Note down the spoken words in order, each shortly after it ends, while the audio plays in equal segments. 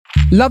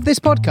Love this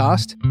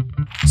podcast?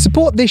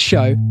 Support this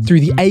show through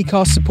the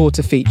Acast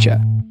supporter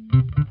feature.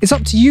 It's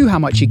up to you how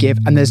much you give,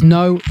 and there's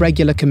no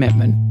regular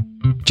commitment.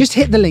 Just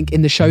hit the link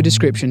in the show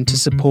description to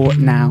support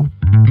now.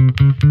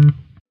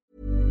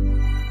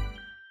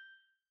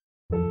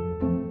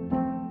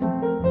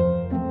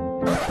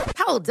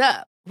 Hold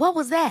up. What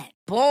was that?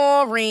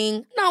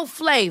 Boring. No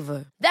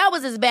flavor. That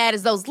was as bad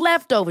as those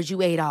leftovers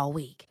you ate all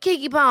week.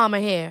 Keke Palmer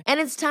here, and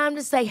it's time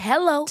to say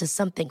hello to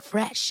something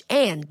fresh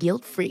and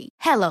guilt-free.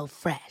 Hello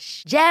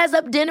Fresh. Jazz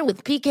up dinner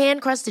with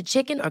pecan-crusted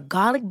chicken or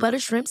garlic butter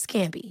shrimp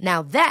scampi.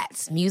 Now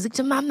that's music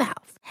to my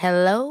mouth.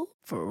 Hello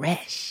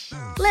Fresh.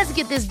 Let's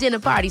get this dinner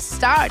party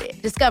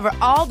started. Discover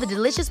all the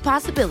delicious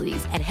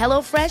possibilities at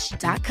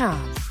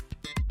hellofresh.com.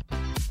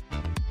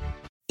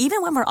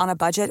 Even when we're on a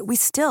budget, we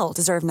still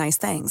deserve nice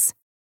things.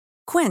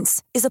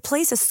 Quince is a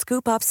place to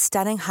scoop up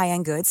stunning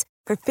high-end goods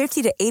for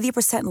 50 to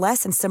 80%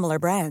 less than similar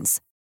brands.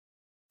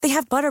 They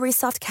have buttery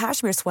soft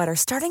cashmere sweaters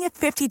starting at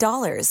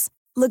 $50,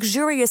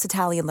 luxurious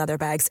Italian leather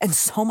bags, and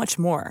so much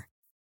more.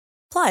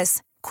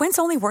 Plus, Quince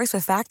only works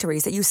with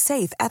factories that use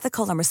safe,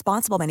 ethical, and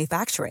responsible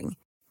manufacturing.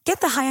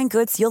 Get the high-end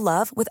goods you'll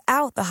love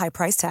without the high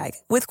price tag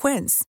with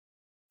Quince.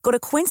 Go to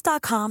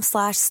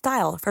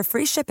quince.com/style for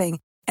free shipping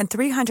and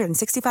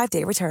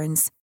 365-day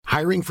returns.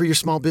 Hiring for your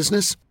small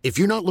business? If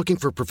you're not looking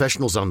for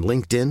professionals on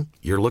LinkedIn,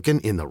 you're looking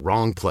in the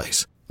wrong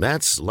place.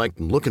 That's like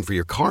looking for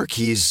your car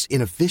keys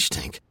in a fish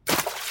tank.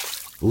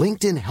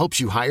 LinkedIn helps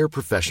you hire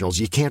professionals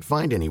you can't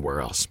find anywhere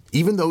else,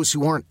 even those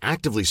who aren't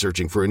actively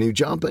searching for a new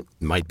job but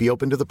might be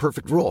open to the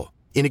perfect role.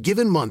 In a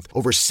given month,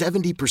 over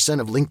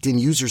 70% of LinkedIn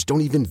users don't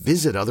even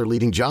visit other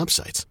leading job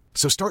sites.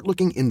 So start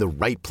looking in the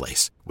right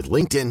place. With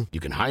LinkedIn, you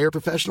can hire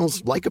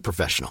professionals like a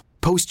professional.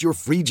 Post your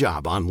free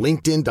job on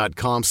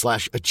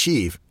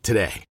linkedin.com/achieve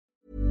today.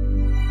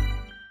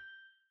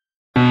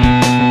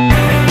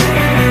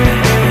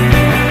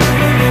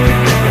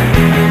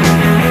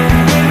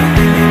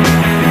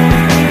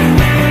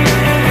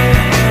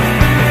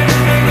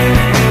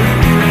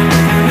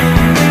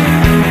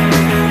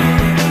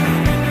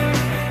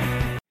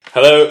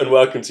 Hello and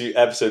welcome to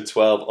episode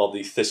 12 of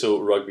the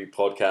Thistle Rugby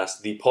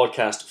Podcast, the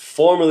podcast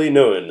formerly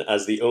known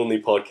as the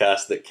only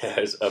podcast that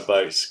cares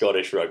about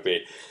Scottish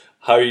rugby.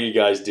 How are you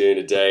guys doing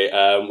today?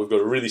 We've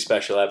got a really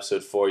special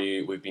episode for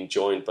you. We've been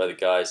joined by the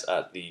guys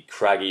at the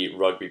Craggy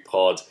Rugby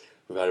Pod.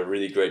 We've had a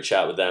really great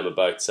chat with them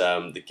about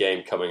the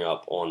game coming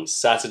up on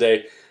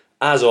Saturday.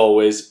 As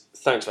always,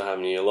 thanks for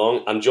having me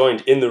along. I'm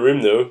joined in the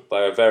room though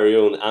by our very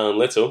own Alan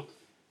Little.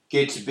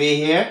 Good to be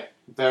here.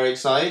 Very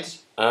excited.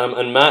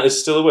 And Matt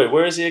is still away.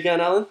 Where is he again,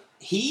 Alan?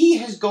 He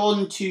has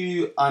gone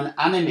to an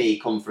anime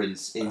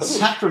conference in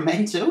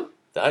Sacramento.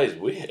 That is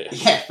weird.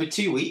 Yeah, for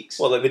 2 weeks.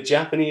 Well, like the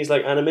Japanese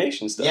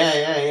animation stuff. Yeah.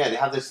 They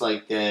have this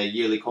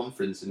yearly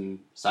conference in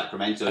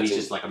Sacramento. And he's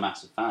just like a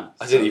massive fan.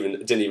 I didn't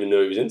even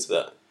know he was into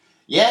that.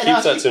 Yeah,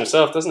 keeps that to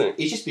himself, doesn't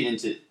he? He's just been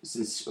into it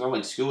since I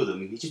went to school with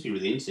him. He's just been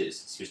really into it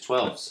since he was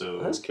 12.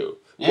 So that's cool.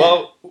 Yeah.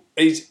 Well,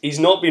 he's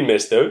not been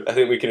missed though. I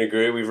think we can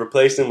agree. We've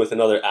replaced him with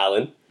another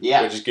Alan.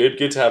 Yeah, which is good.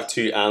 Good to have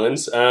two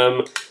Alans.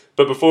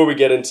 But before we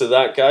get into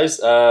that, guys,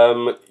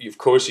 of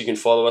course you can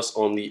follow us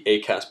on the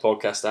Acast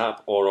podcast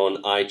app or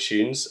on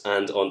iTunes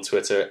and on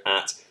Twitter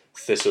at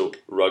Thistle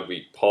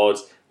Rugby Pod.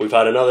 We've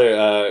had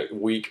another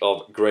week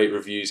of great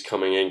reviews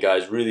coming in,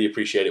 guys. Really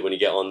appreciate it when you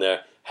get on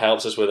there.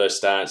 Helps us with our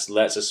stats,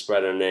 lets us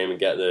spread our name and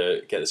get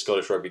the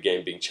Scottish rugby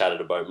game being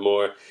chatted about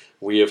more.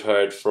 We have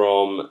heard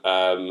from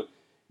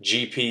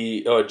G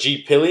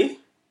Pilly,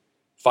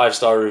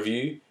 5-star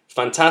review.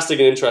 Fantastic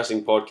and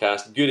interesting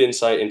podcast. Good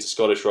insight into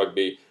Scottish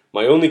rugby.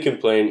 My only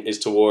complaint is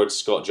towards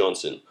Scott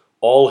Johnson.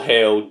 All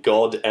hail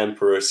God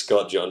Emperor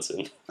Scott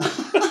Johnson.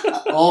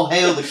 All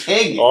hail the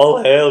king.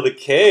 All hail the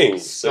king.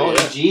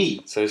 Scott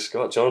G. So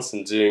Scott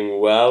Johnson doing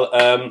well.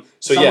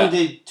 Someone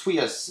did tweet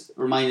us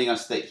reminding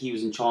us that he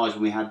was in charge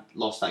when we had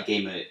lost that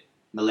game at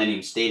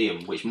Millennium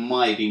Stadium, which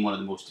might have been one of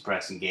the most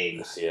depressing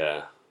games.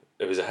 Yeah.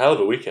 It was a hell of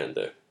a weekend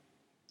though.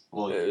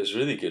 Well, it was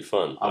really good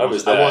fun. I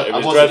was there. I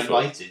wasn't dreadful.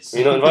 invited. So.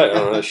 You're not invited?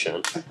 Oh, that's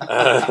shame.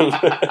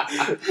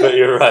 But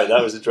you're right.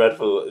 That was a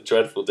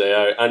dreadful day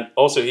out. And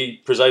also,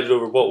 he presided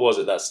over, what was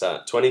it, that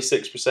stat?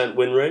 26%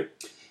 win rate?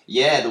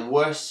 Yeah, the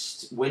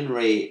worst win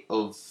rate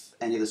of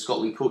any of the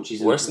Scotland coaches.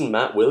 Worse than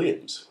Matt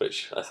Williams,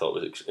 which I thought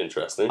was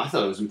interesting. I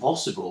thought it was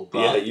impossible. But...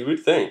 Yeah, you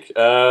would think.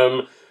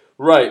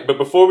 Right, but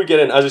before we get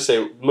in, as I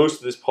say, most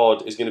of this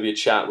pod is going to be a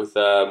chat with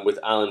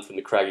Alan from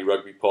the Craggy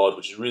Rugby Pod,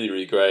 which is really,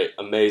 really great.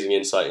 Amazing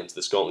insight into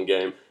the Scotland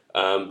game.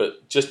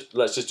 But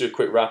let's just do a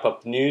quick wrap-up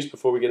of news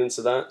before we get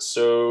into that.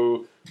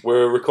 So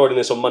we're recording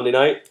this on Monday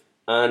night,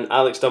 and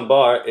Alex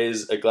Dunbar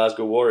is a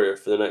Glasgow Warrior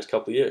for the next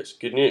couple of years.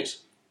 Good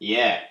news.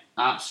 Yeah,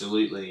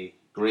 absolutely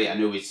great. I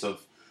know we sort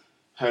of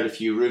heard a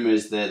few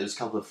rumours that there's a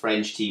couple of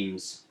French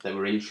teams that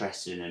were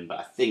interested in him, but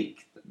I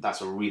think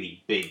that's a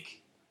really big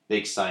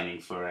signing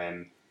for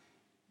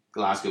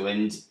Glasgow.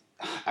 And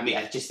I mean,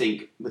 I just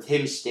think with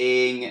him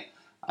staying,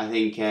 I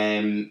think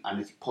and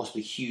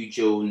possibly Hugh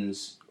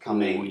Jones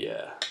coming,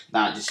 yeah,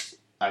 that just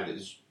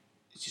it's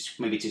just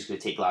maybe just going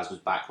to take Glasgow's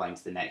backline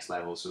to the next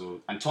level.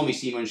 So, and Tommy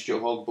Seymour and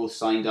Stuart Hogg both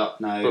signed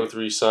up now. Both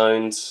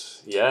re-signed.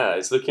 Yeah,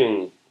 it's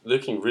looking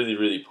really,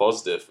 really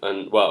positive.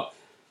 And, well,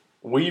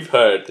 we've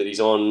heard that he's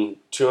on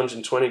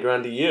 220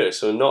 grand a year,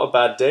 so not a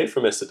bad day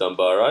for Mr.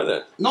 Dunbar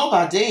either. Not a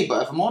bad day,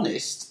 but if I'm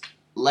honest,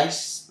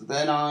 less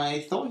than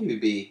I thought he would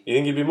be. You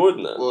think he'd be more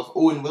than that? Well, if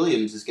Owen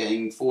Williams is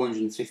getting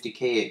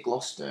 450k at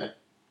Gloucester,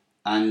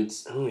 and...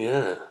 Oh,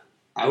 yeah.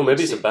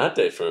 Maybe it's a bad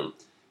day for him.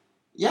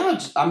 Yeah,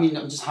 I'm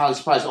just highly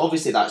surprised.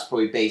 Obviously, that's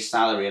probably base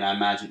salary, and I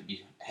imagine it'd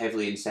be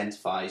heavily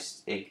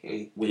incentivised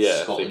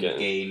with Scotland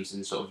games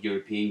and sort of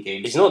European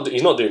games. He's not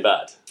doing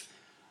bad.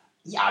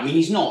 Yeah, I mean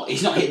he's not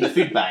hitting the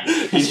food bank.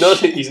 He's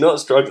not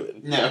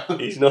struggling. No,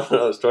 he's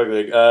not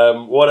struggling.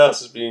 What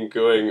else has been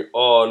going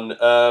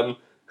on?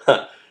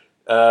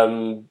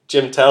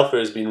 Jim Telfer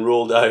has been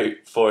ruled out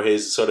for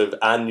his sort of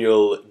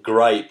annual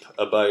gripe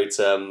about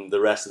the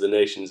rest of the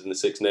nations and the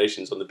Six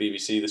Nations on the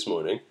BBC this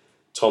morning.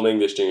 Tom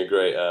English doing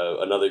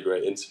another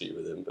great interview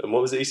with him. And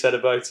what was it he said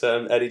about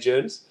Eddie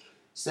Jones?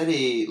 Said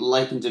he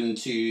likened him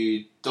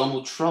to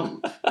Donald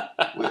Trump,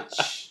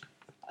 which,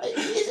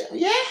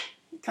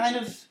 kind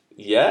of.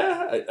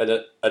 Yeah,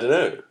 I don't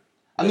know.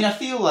 I mean, I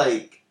feel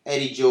like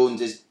Eddie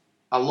Jones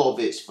a lot of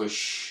it's for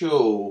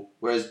show,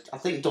 whereas I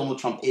think Donald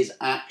Trump is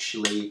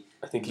actually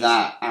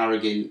that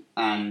arrogant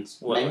and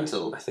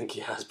mental. I think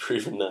he has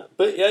proven that.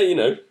 But yeah,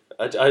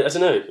 I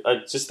don't know. I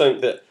just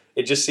think that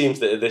it just seems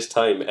that at this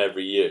time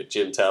every year,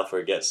 Jim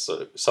Telfer gets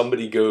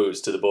somebody goes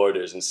to the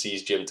Borders and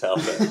sees Jim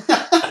Telfer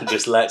and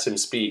just lets him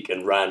speak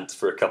and rant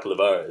for a couple of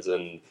hours,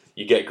 and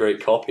you get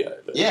great copy out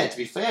of it. Yeah, to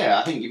be fair,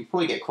 I think you can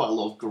probably get quite a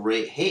lot of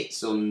great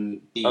hits on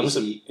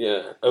BBC.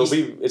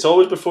 It's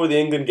always before the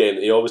England game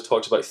that he always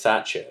talks about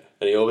Thatcher,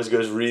 and he always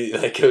goes really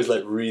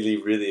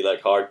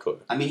hardcore.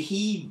 I mean,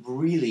 he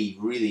really,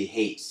 really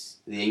hates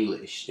the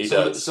English. He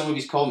does. Some of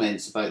his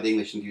comments about the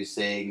English, and he was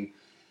saying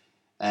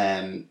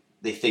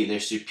they think they're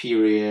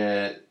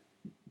superior,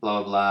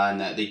 blah blah blah,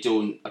 and that they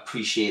don't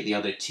appreciate the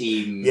other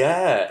team.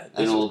 Yeah,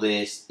 and all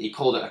this. He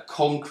called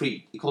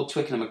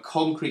Twickenham a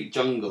concrete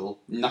jungle.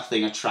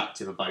 Nothing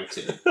attractive about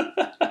it.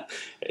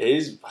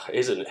 It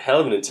is a hell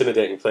of an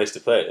intimidating place to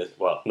play.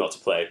 Well, not to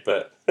play,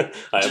 but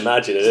I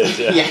imagine it is.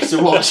 Yeah,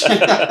 to watch.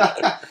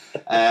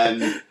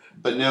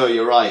 But no,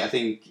 you're right. I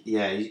think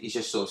he's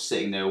just sort of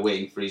sitting there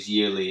waiting for his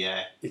yearly.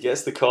 He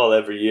gets the call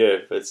every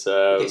year, but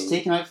he gets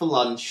taken out for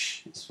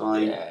lunch. It's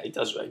fine. Yeah, he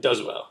does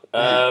well.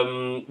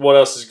 Yeah. What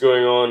else is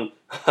going on?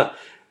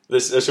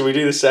 Shall we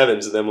do the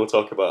sevens and then we'll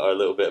talk about a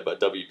little bit about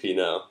WP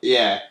now?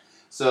 Yeah.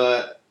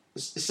 So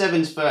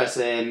sevens first.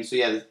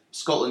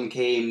 Scotland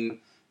came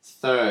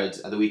third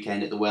at the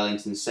weekend at the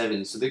Wellington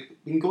Sevens. So they've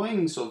been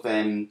going sort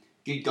of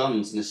good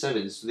guns in the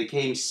sevens. So they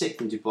came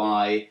sixth in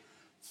Dubai,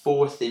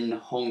 fourth in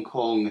Hong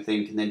Kong, I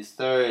think, and then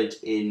third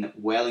in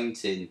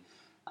Wellington,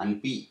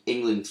 and beat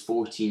England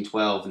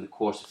 14-12 in the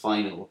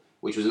quarter-final,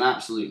 which was an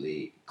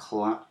absolutely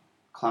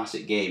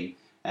classic game.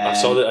 I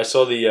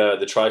saw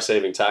the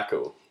try-saving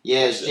tackle.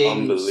 Yeah, it's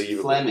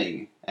James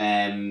Fleming,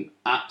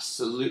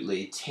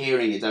 absolutely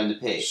tearing it down the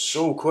pitch.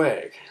 So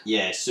quick.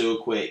 Yeah, so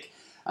quick.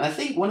 And I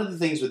think one of the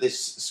things with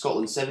this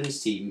Scotland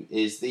Sevens team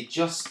is they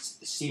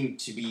just seem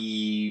to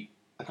be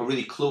like a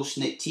really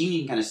close-knit team. You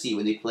can kind of see it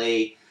when they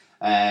play.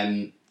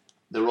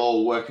 They're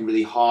all working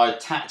really hard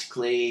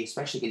tactically,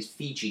 especially against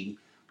Fiji,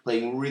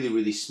 playing really,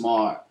 really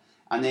smart.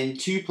 And then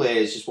two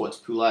players just wanted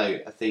to pull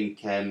out. I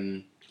think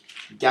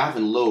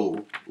Gavin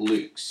Lowe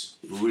looks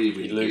really,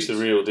 really good. He looks the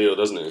real deal,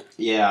 doesn't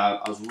he? Yeah,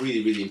 I was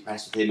really, really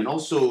impressed with him. And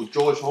also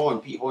George Horn,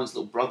 Pete Horn's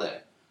little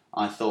brother,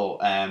 I thought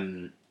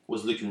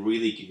was looking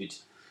really good.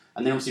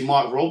 And then obviously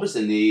Mark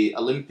Robertson, the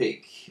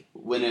Olympic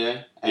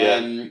winner,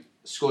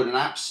 scored an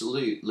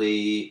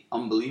absolutely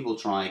unbelievable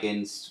try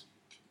against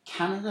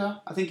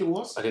Canada, I think it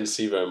was. I didn't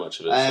see very much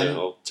of it, so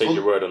I'll take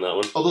your word on that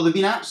one. Although they've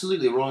been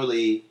absolutely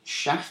royally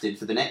shafted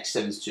for the next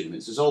sevens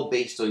tournaments. It's all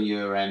based on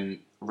your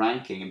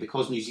ranking, and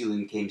because New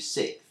Zealand came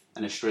 6th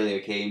and Australia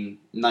came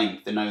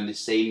 9th, they're now in the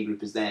same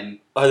group as them.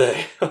 Are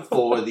they?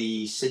 for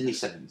the Sydney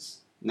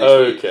Sevens next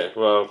week. Okay,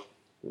 well...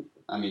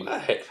 I mean,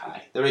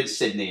 they're in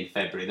Sydney in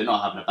February. They're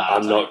not having a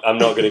bad time. I'm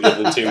not going to give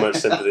them too much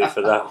sympathy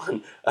for that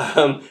one.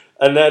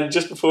 And then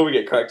just before we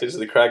get cracked into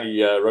the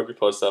craggy rugby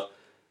pod stuff,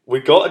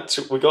 we got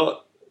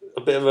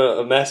a bit of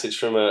a message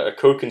from a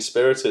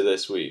co-conspirator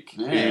this week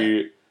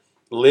who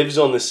lives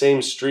on the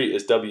same street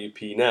as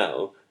WP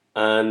Nel,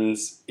 and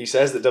he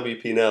says that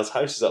WP Nel's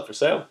house is up for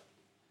sale.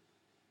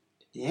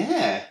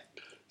 Yeah.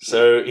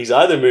 So he's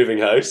either moving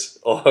house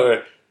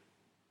or...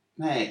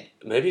 Mate.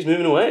 Maybe he's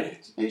moving away.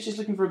 Maybe he's just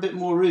looking for a bit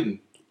more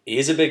room. He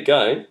is a big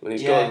guy, and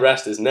he's got to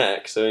rest his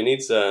neck, so he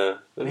needs a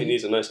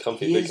nice,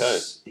 comfy big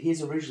house. He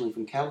is originally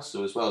from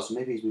Kelso as well, so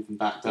maybe he's moving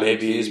back down.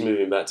 Maybe he's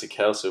moving back to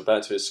Kelso,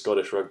 back to his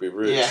Scottish rugby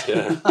roots.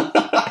 Yeah.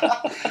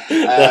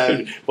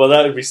 Well,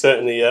 that would be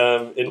certainly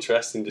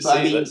interesting to see.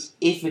 I mean,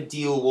 if a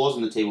deal was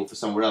on the table for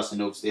somewhere else,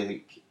 and obviously I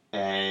think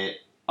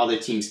other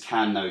teams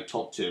can now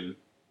talk to him.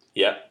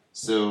 Yeah.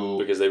 So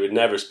because they would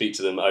never speak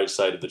to them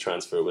outside of the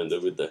transfer window,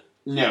 would they?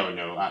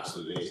 No,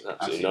 absolutely.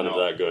 Absolutely none of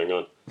that going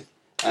on.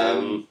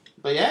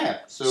 But yeah,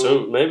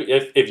 so maybe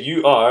if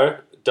you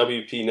are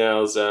WP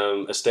Nell's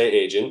estate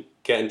agent,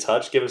 get in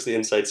touch. Give us the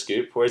inside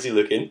scoop. Where's he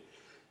looking?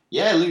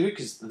 Yeah, look,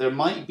 because there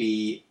might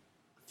be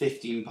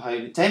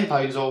 £15,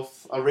 £10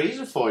 off a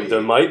razor for you.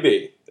 There might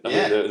be. I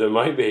mean, there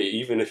might be,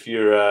 even if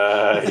you're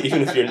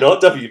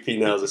not WP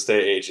Nell's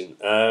estate agent.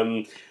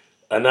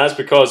 And that's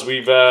because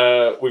we've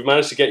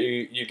managed to get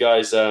you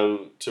guys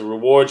to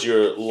reward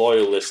your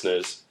loyal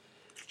listeners.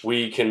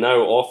 We can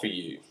now offer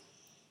you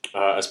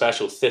a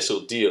special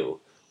Thistle deal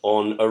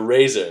on a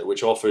razor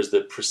which offers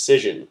the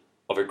precision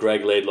of a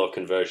Greg Laidlaw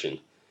conversion,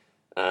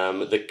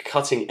 the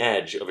cutting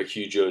edge of a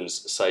Hugh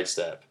Jones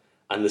sidestep,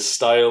 and the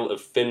style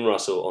of Finn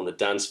Russell on the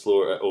dance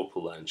floor at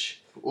Opal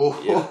Lounge.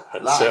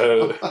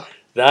 So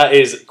that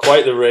is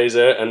quite the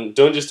razor, and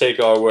don't just take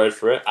our word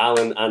for it.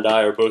 Alan and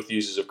I are both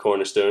users of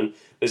Cornerstone.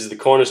 This is the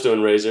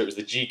Cornerstone razor. It was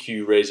the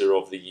GQ Razor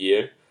of the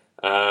Year.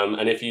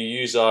 And if you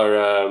use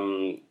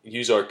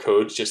our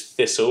code, just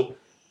Thistle,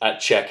 at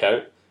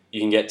checkout,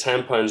 you can get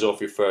 £10 off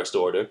your first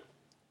order.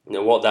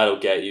 Now, what that'll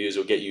get you is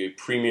it'll get you a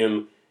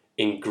premium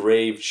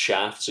engraved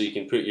shaft, so you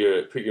can put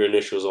your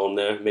initials on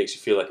there. It makes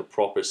you feel like a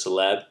proper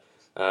celeb.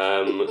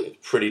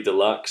 Pretty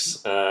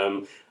deluxe.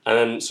 And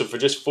then, so for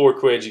just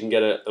 £4, you can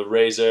get a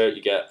razor.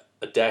 You get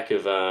a deck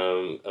of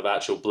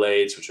actual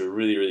blades, which are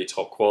really, really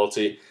top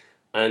quality,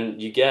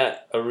 and you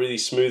get a really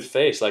smooth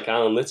face like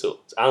Alan Little.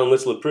 It's Alan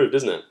Little approved,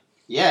 isn't it?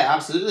 Yeah,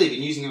 absolutely. I've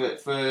been using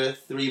it for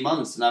 3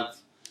 months, and I've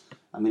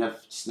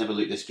just never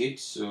looked this good.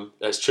 So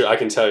that's true. I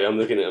can tell you. I'm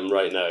looking at him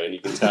right now, and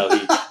you can tell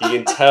you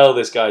can tell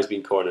this guy's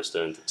been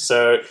cornerstoned.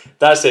 So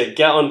that's it.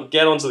 Get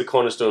onto the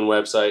Cornerstone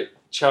website.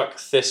 Chuck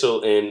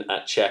Thistle in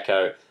at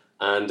checkout,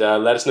 and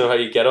let us know how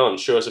you get on.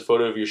 Show us a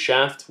photo of your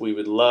shaft. We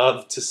would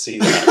love to see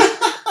that.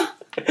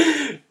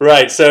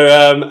 Right. So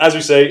as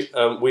we say,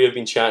 we have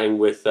been chatting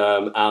with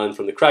Alan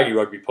from the Craggy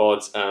Rugby Pod,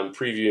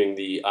 previewing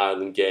the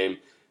Ireland game.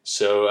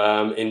 So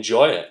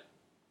enjoy it.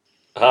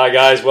 Hi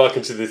guys,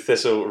 welcome to the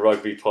Thistle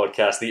Rugby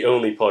Podcast, the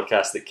only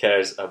podcast that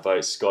cares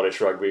about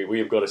Scottish rugby. We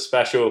have got a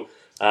special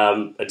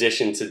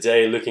edition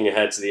today, looking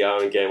ahead to the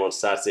Ireland game on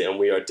Saturday, and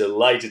we are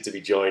delighted to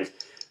be joined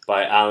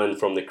by Alan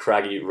from the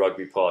Craggy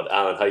Rugby Pod.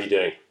 Alan, how are you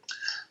doing?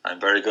 I'm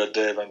very good,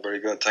 Dave. I'm very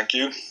good, thank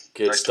you.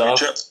 Good nice stuff.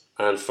 To meet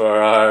you. And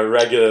for our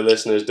regular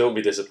listeners, don't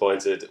be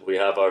disappointed. We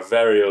have our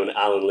very own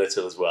Alan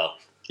Little as well.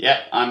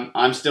 Yeah,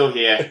 I'm still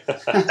here.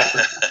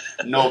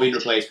 Not being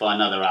replaced by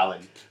another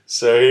Alan.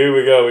 So here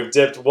we go. We've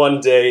dipped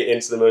one day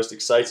into the most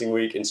exciting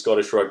week in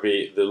Scottish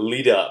rugby, the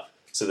lead up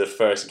to the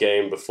first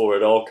game before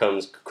it all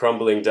comes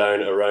crumbling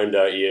down around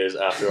our ears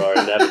after our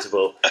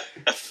inevitable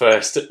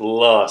first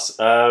loss.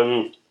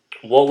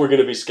 What we're going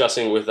to be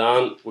discussing with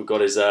Alan, we've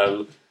got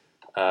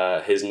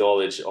his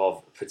knowledge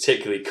of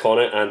particularly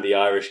Connacht and the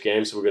Irish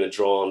game, so we're going to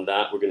draw on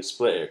that. We're going to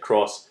split it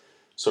across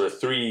sort of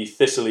 3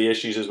 Thistle-y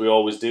issues as we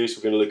always do. So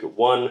we're going to look at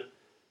one,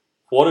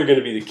 what are going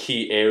to be the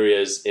key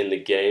areas in the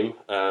game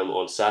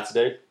on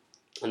Saturday,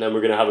 and then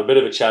we're going to have a bit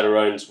of a chat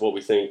around what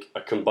we think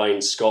a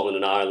combined Scotland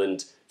and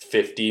Ireland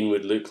 15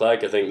 would look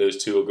like. I think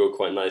those two will go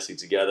quite nicely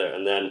together,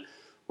 and then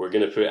we're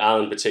going to put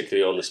Alan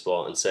particularly on the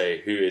spot and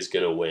say who is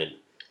going to win.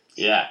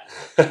 Yeah.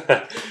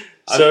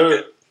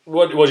 So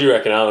what do you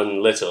reckon,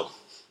 Alan Little?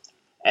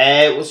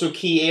 So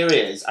key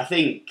areas, I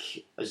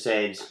think, as I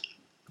said,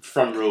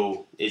 front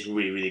row is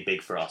really, really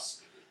big for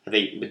us. I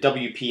think with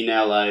WP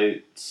Nell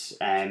out,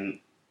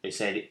 they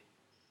said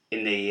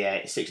in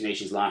the Six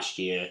Nations last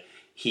year,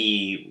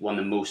 he won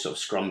the most sort of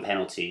scrum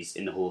penalties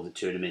in the whole of the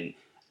tournament.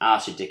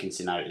 Alistair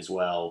Dickinson out as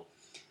well.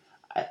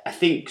 I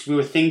think, cause we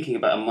were thinking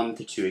about a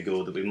month or two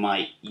ago that we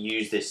might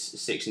use this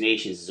Six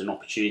Nations as an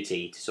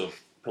opportunity to sort of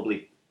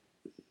probably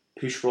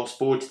push Ross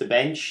forward to the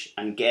bench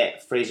and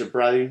get Fraser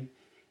Brown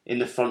in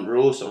the front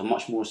row, sort of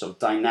much more sort of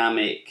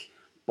dynamic,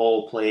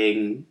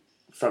 ball-playing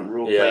front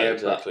row player.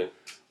 Exactly. But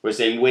we're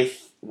saying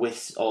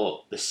with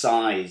all the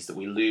size that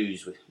we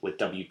lose with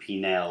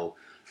WP Nell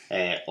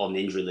on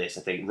the injury list,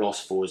 I think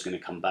Ross Ford is going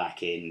to come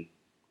back in,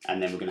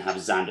 and then we're going to have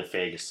Xander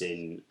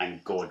Ferguson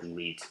and Gordon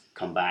Reid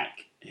come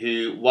back,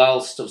 who,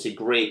 whilst obviously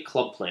great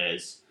club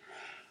players,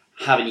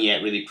 haven't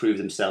yet really proved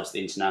themselves at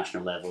the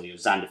international level.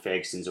 Xander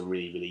Ferguson's a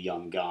really, really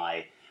young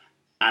guy.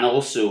 And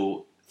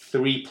also,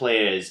 3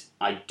 players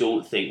I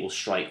don't think will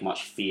strike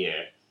much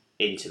fear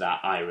into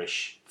that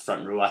Irish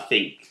front row. I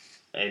think,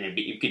 and it'd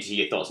be good to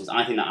hear your thoughts,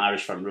 I think that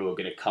Irish front row are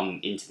going to come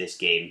into this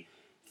game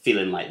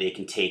feeling like they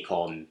can take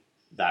on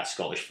that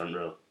Scottish front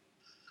row.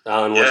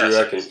 Alan, what do you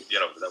reckon?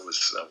 That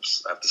was,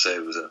 I have to say,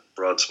 it was a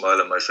broad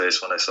smile on my face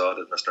when I saw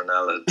that Mr.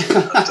 Nell had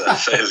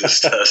failed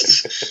his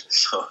test.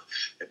 So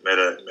it made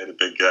a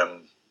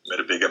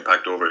big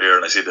impact over here,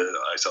 and I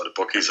saw the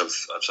bookies have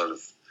sort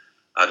of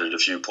added a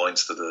few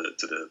points to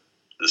the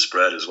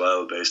spread as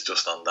well, based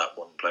just on that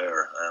one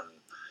player.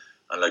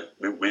 And like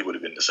we would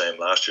have been the same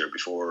last year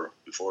before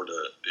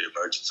the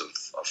emergence of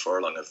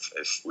Furlong.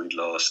 If we'd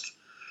lost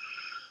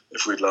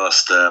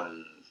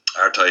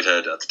our tight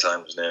head at the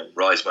time, his name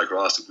Mike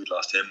Ross, if we'd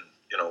lost him,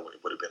 it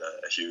would have been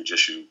a huge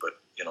issue. But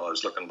I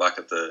was looking back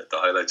at the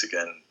highlights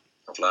again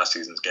of last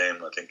season's game,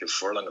 and I think if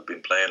Furlong had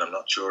been playing, I'm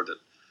not sure that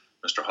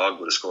Mr. Hogg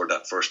would have scored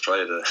that first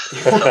try of the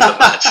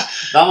match.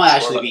 That might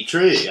actually be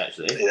true,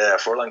 actually. Yeah,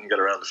 Furlong can get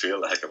around the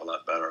field a heck of a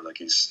lot better. Like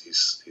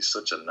he's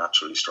such a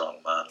naturally strong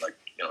man. Like,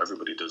 you know,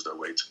 everybody does their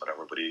weights and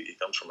whatever, but he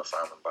comes from a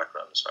farming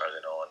background as far as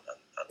I know,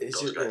 and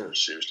those guys are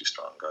seriously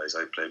strong guys.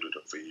 I played with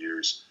them for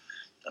years,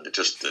 and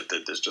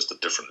there's just a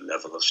different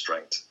level of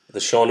strength. The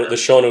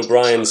Sean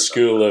O'Brien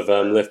school of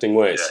lifting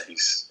weights. Yeah,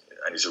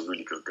 he's a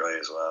really good guy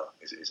as well.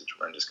 He's a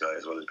tremendous guy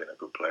as well. He's been a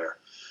good player.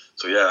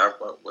 So yeah,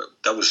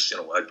 that was, you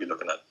know, I'd be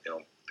looking at, you know,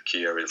 the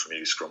key area for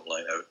me, scrum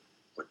line out.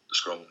 With the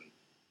scrum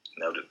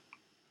now that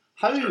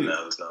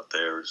Mr. is not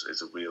there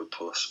is a real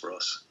plus for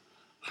us.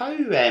 How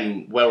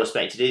well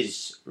respected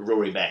is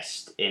Rory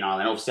Best in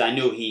Ireland? Obviously, I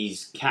know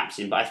he's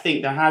captain, but I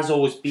think there has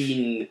always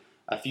been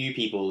a few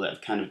people that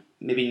have kind of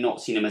maybe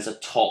not seen him as a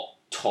top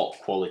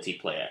quality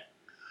player.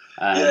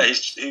 Yeah,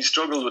 he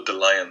struggled with the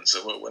Lions.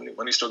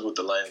 When he struggled with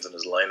the Lions and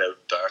his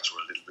line-out darts were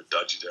a little bit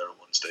dodgy there at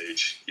one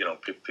stage, you know,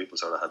 people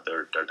sort of had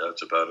their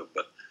doubts about him.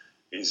 But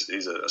he's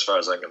as far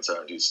as I'm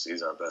concerned,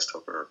 he's our best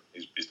hooker.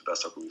 He's the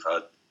best hooker we've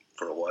had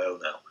for a while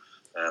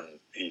now.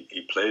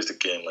 He plays the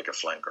game like a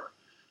flanker,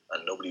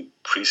 and nobody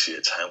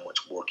appreciates how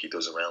much work he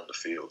does around the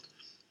field.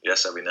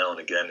 Yes, every now and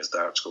again his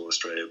darts go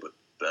astray, but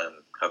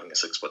having a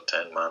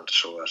 6'10" man to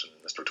show it, and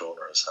Mr.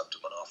 Toner has helped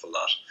him an awful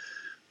lot.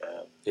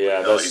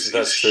 He's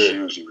true.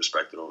 Hugely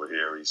respected over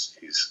here.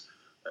 He's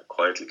a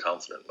quietly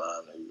confident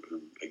man who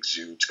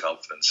exudes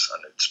confidence,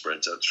 and it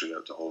spreads out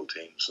throughout the whole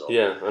team. So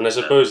yeah, and I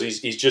suppose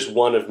he's just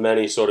one of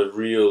many sort of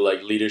real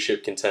like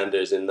leadership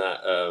contenders in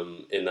that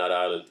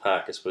Ireland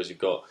pack. I suppose you've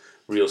got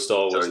real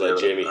stalwarts like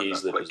Jamie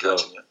Heaslip as well.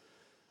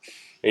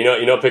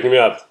 You're not picking me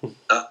up.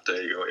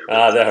 There you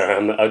go. There I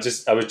am. I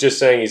was just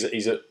saying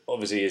he's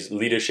obviously his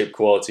leadership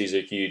qualities are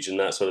huge, and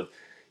that sort of.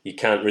 You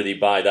can't really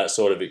buy that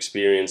sort of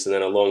experience, and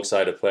then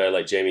alongside a player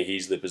like Jamie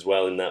Heaslip as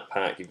well in that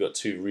pack, you've got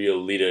two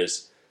real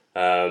leaders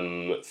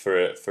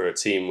for a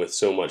team with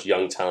so much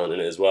young talent in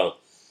it as well.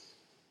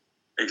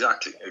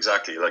 Exactly.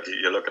 Like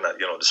you're looking at,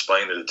 you know, the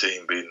spine of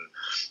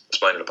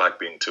the pack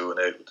being 2 and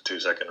 8 with the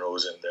 2 second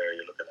rows in there.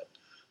 You're looking at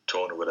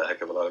Toner with a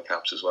heck of a lot of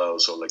caps as well.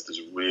 So like there's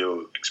a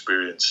real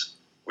experience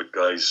with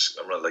guys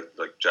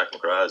like Jack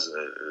McGrath is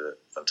a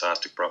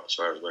fantastic prop as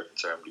far as we're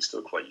concerned, but he's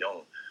still quite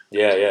young.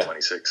 Yeah.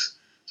 26.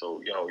 So,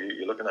 you know,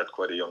 you're looking at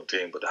quite a young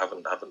team, but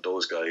having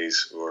those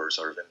guys who are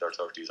sort of in their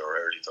 30s or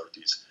early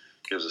 30s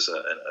gives us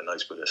a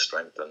nice bit of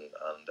strength and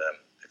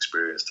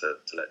experience to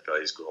let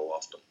guys grow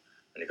off them.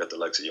 And you got the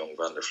likes of young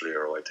Van der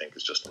Fleer, who I think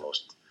is just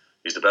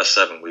he's the best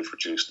 7 we've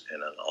produced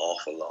in an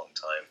awful long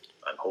time.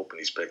 I'm hoping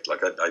he's picked,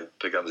 like I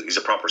pick him, he's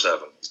a proper 7.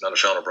 He's not a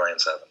Sean O'Brien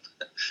 7.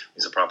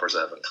 He's a proper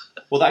 7.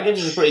 Well, that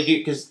gives us a pretty good,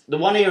 because the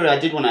one area I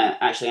did want to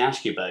actually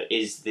ask you about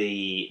is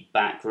the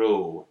back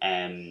row.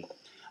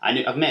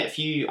 I've met a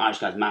few Irish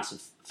guys,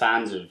 massive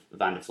fans of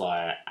Van der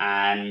Fleer,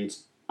 and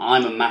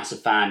I'm a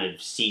massive fan of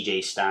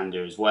CJ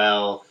Stander as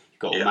well. You've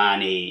got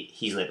O'Mahony,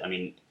 Heaslip. I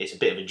mean, it's a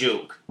bit of a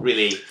joke,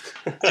 really.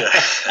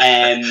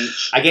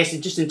 I guess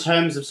just in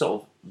terms of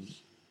sort of,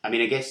 I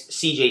guess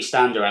CJ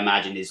Stander, I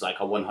imagine, is like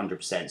a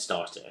 100%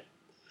 starter.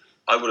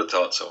 I would have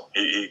thought so.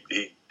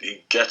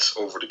 He gets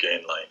over the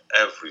gain line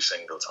every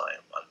single time,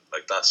 and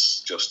like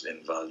that's just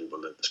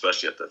invaluable,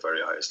 especially at the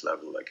very highest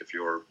level. Like if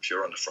you're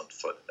on the front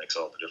foot, it makes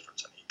all the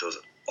difference, and he does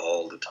it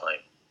all the time.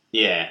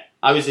 Yeah,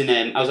 I was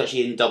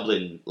actually in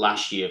Dublin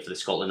last year for the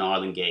Scotland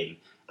Ireland game,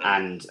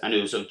 and I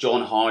know sort of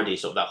John Hardy,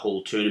 sort of that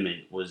whole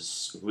tournament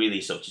was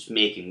really sort of just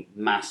making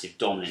massive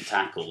dominant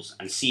tackles,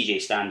 and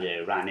CJ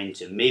Stander ran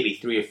into him maybe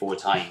 3 or 4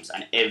 times,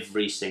 and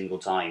every single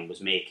time was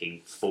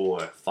making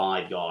 4 or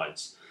 5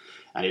 yards.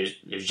 And it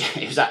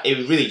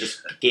really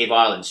just gave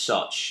Ireland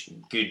such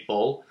good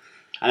ball.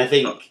 And I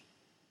think,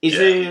 is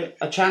there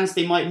a chance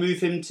they might move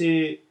him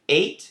to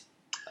 8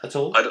 at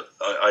all?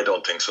 I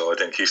don't think so. I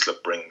think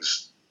Heaslip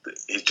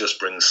just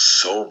brings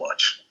so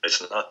much.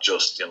 It's not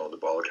just, you know, the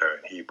ball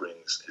carrying. He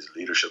brings his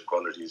leadership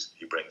qualities.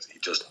 He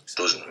just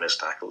doesn't miss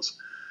tackles.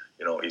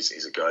 You know,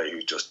 he's a guy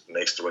who just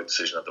makes the right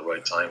decision at the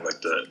right time.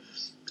 Like the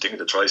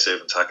try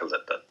saving tackle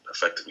that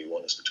effectively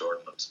won us the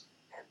tournament.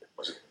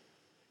 Was it?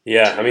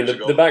 Yeah, I mean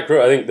the back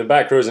row. I think the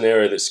back row is an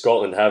area that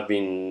Scotland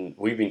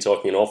we've been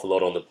talking an awful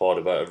lot on the pod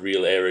about a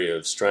real area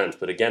of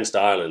strength. But against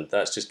Ireland,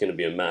 that's just going to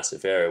be a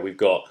massive area. We've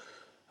got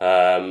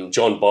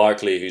John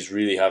Barclay, who's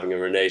really having a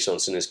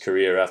renaissance in his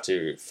career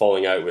after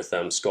falling out with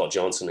Scott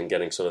Johnson and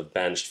getting sort of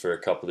benched for a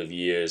couple of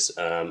years.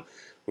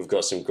 We've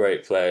got some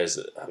great players.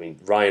 I mean,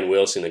 Ryan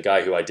Wilson, a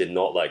guy who I did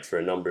not like for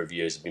a number of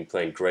years, has been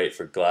playing great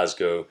for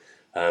Glasgow.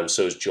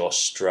 So is Josh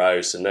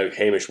Strauss, and now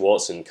Hamish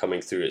Watson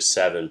coming through at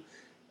 7.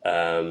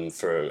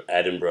 For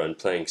Edinburgh and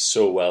playing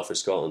so well for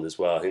Scotland as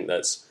well. I think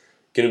that's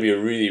going to be a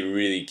really,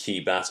 really key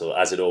battle,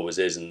 as it always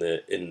is in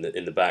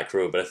the back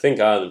row. But I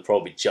think Ireland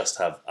probably just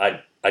have.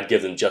 I'd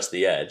give them just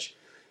the edge.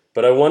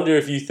 But I wonder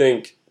if you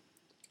think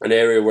an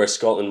area where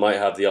Scotland might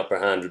have the upper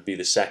hand would be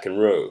the second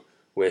row,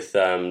 with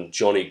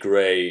Johnny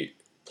Gray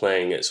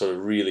playing at sort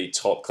of really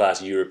top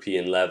class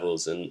European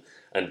levels and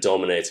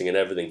dominating and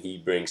everything he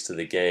brings to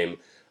the game.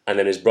 And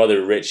then his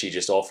brother Richie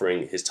just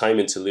offering his time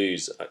in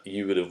Toulouse.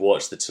 You would have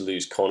watched the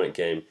Toulouse-Connacht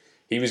game.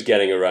 he was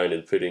getting around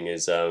and putting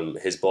his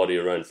body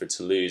around for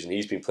Toulouse, and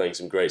he's been playing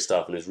some great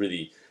stuff and has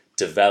really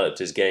developed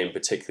his game,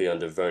 particularly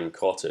under Vern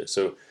Cotter.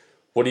 So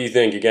what do you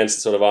think against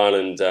the sort of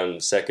Ireland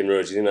second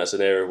row? Do you think that's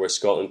an area where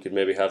Scotland could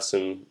maybe have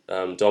some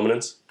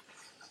dominance?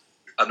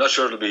 I'm not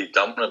sure it'll be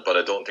dominant, but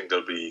I don't think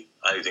there'll be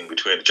anything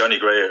between. Johnny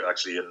Gray,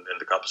 actually, in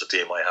the composite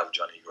team, I have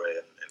Johnny Gray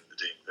in the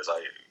team because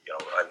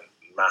I'm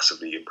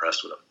massively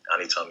impressed with him.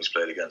 Anytime he's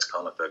played against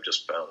Connacht, I've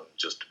just found him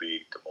just to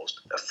be the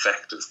most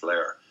effective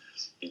player.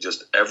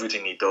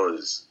 Everything he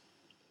does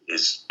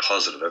is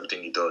positive.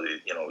 Everything he does,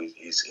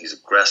 he's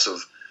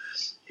aggressive.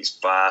 He's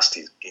fast.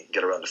 He can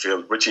get around the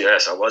field. Richie,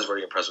 yes, I was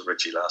very impressed with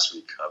Richie last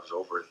week. I was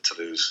over in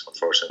Toulouse,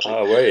 unfortunately.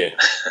 Oh, were you?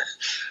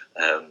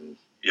 And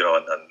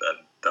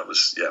that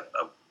was,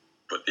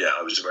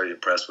 I was very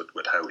impressed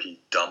with how he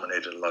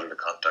dominated a lot of the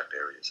contact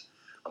areas.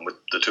 And with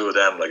the two of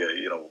them,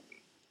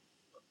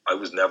 I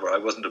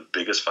wasn't the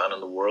biggest fan in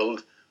the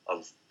world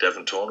of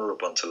Devin Toner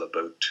up until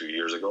about 2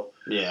 years ago.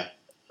 Yeah.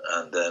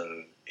 And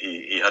then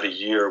he had a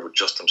year with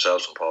just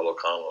himself and Paul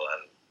O'Connell,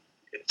 and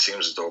it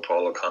seems as though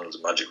Paul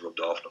O'Connell's magic rubbed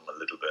off him a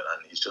little bit,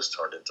 and he's just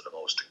turned into the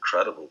most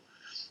incredible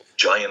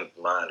giant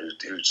man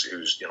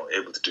who's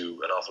able to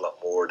do an awful lot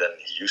more than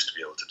he used to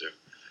be able to do.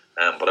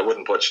 But I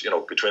wouldn't put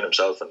between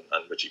himself and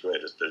Richie Gray,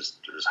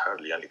 there's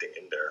hardly anything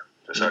in there.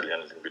 There's hardly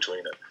anything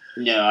between it.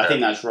 No, I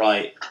think that's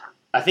right.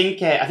 I think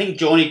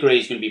Johnny Gray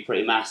is going to be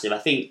pretty massive. I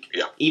think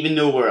even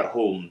though we're at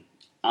home,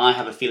 I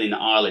have a feeling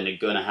that Ireland are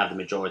going to have the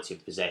majority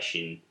of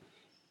possession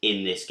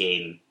in this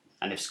game.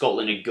 And if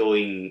Scotland are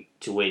going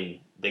to win,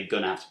 they're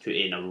going to have to put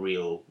in a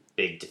real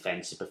big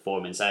defensive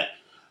performance. And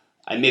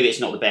maybe it's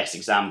not the best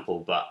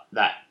example, but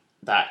that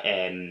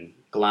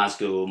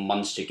Glasgow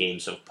Munster game,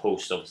 sort of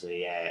post,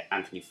 obviously,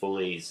 Anthony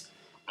Foley's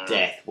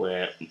death,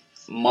 where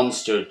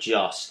Munster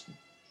just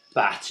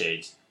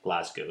battered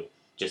Glasgow.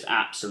 Just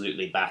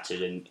absolutely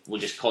battered, and we're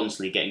just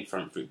constantly getting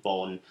front foot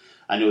ball. And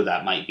I know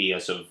that might be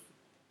a sort of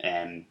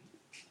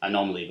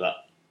anomaly,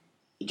 but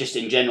just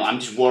in general, I'm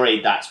just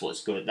worried that's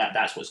what's going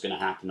to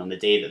happen on the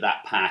day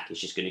that pack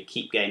is just going to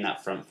keep getting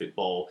that front foot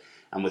ball,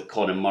 and with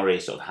Conor Murray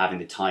sort of having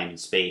the time and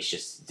space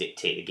just to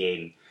dictate the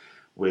game,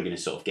 we're going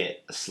to sort of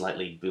get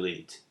slightly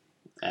bullied.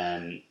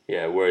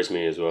 It worries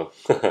me as well.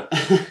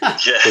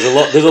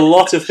 There's a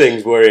lot of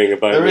things worrying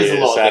about me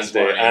on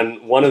Saturday,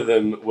 and one of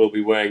them will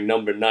be wearing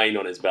number 9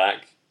 on his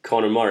back,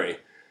 Conor Murray.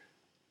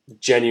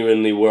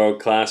 Genuinely world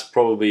class,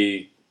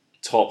 probably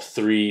top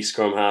 3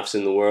 scrum halves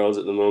in the world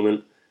at the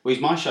moment. Well,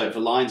 he's my shout for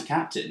Lions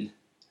captain.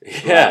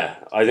 Yeah,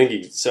 I think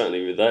he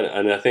certainly without it.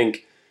 And I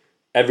think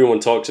everyone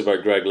talks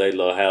about Greg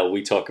Laidlaw. Hell,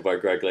 we talk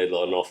about Greg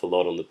Laidlaw an awful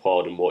lot on the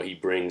pod and what he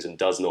brings and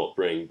does not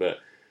bring. But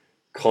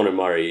Conor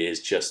Murray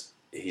is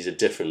he's a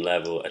different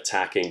level,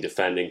 attacking,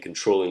 defending,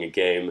 controlling a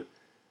game.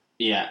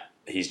 Yeah.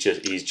 He's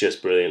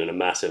just brilliant and a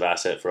massive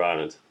asset for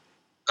Ireland.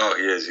 Oh,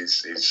 he is.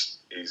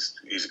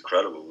 He's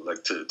incredible.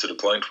 Like to the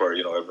point where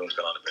everyone's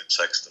gone on about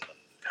Sexton and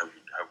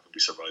how could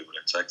we survive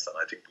without Sexton?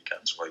 I think we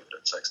can survive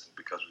without Sexton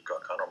because we've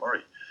got Conor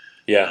Murray.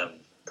 Yeah.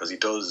 Because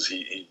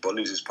he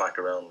bullies his pack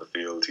around the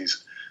field.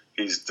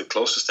 He's the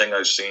closest thing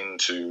I've seen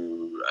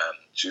to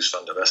Juice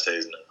van der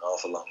Westhuizen in an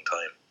awful long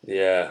time.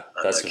 Yeah,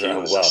 that's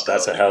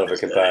a hell of a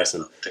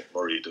comparison. I think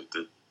Murray,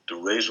 the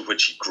rate at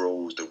which he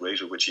grows, the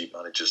rate at which he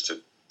manages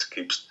to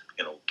keep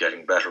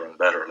getting better and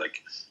better.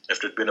 Like if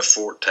there'd been a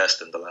 4th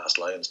test in the last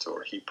Lions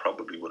tour, he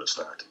probably would have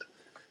started.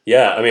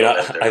 Yeah, I mean,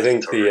 I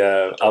think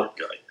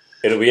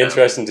it'll be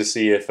interesting to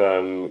see if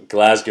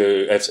Glasgow,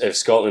 if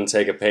Scotland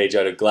take a page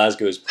out of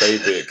Glasgow's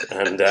playbook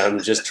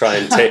and just try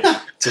and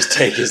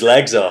take his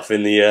legs off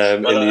in the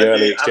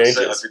early exchanges.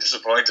 I'd be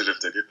disappointed if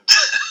they didn't.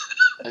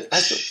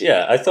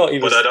 I thought he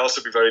was. But I'd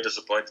also be very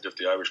disappointed if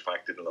the Irish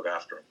pack didn't look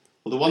after him.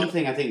 Well, the one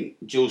thing I think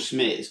Joe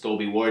Schmidt is going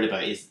to be worried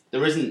about is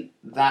there isn't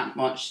that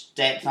much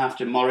depth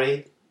after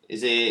Murray.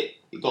 Is it?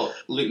 You got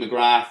Luke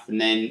McGrath,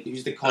 and then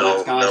who's the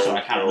Connacht guy? Sorry,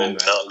 I can't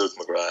remember. Not Luke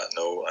McGrath.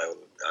 No, I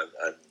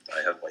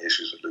have my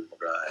issues with Luke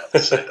McGrath. I have to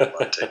say that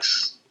man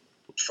takes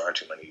far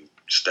too many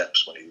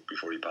steps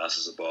before he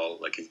passes the ball.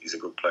 Like he's a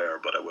good player,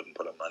 but I wouldn't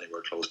put him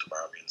anywhere close to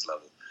Marmion's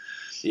level.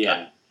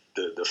 Yeah.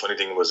 And the funny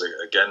thing was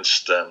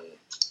against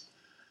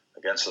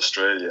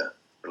Australia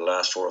for the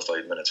last 4 or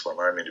 5 minutes, where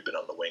Marmion had been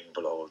on the wing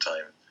for the whole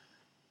time.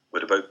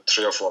 With about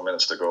 3 or 4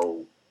 minutes to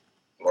go,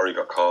 Murray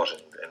got caught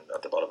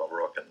at the bottom of a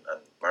ruck, and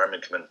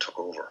Marmion came in and took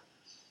over.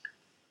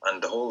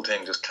 And the whole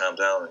thing just calmed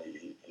down, and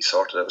he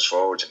sorted out his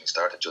forwards, and he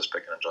started just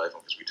picking and driving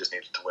because we just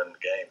needed to win the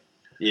game.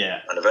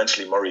 Yeah. And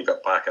eventually Murray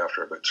got back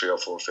after about 3 or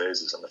 4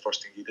 phases, and the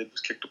first thing he did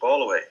was kick the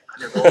ball away.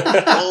 And you're going,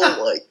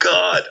 oh my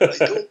God,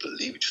 I don't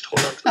believe he just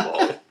hold on to the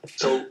ball.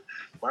 So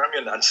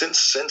Marmion, and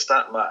since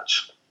that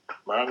match,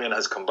 Marmion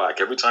has come back.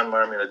 Every time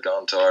Marmion had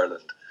gone to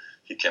Ireland,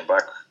 he came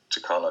back to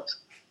Connacht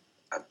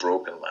a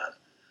broken man.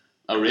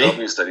 Oh really? It's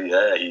obvious that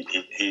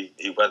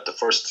he went the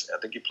first. I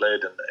think he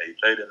played in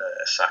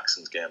a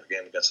Saxons game, a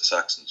game against the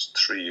Saxons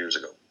 3 years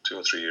ago, 2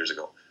 or 3 years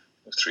ago.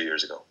 It was 3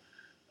 years ago,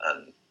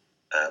 and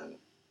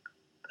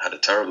had a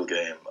terrible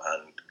game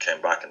and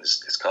came back, and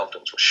his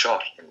confidence was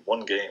shot in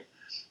one game.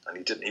 and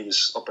he didn't. He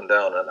was up and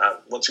down, and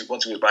once he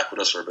was back with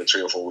us for about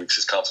 3 or 4 weeks,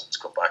 his confidence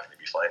would come back and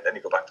he'd be fine. Then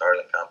he'd go back to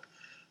Ireland camp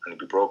and he'd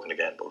be broken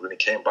again. But when he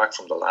came back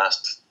from the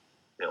last,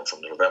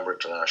 from the November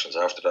internationals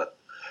after that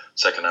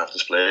second half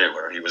display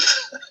where he was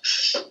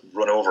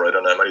run over, I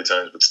don't know how many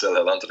times, but still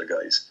held on to the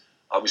guys.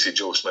 Obviously,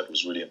 Joe Smith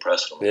was really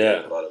impressed with him. Yeah. He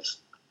had a lot of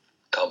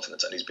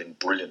confidence, and he's been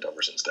brilliant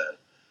ever since then.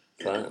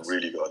 He's been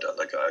really good.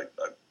 Like I'm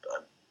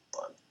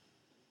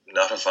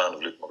not a fan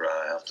of Luke McGrath,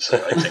 I have to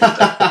say.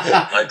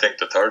 I think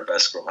the third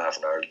best scrum half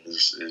in Ireland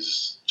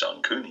is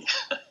John Cooney.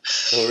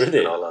 Oh, really?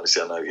 In all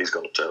honesty, I know he's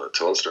going to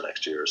Ulster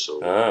next year.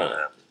 So,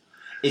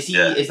 is he?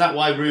 Yeah. Is that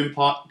why Ruan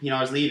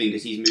Pinar is leaving?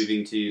 Because he's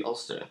moving to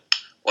Ulster.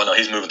 Well, no,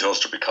 he's moving to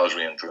Ulster because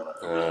Rian Pinar.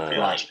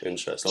 Right,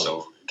 interesting.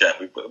 So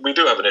again, we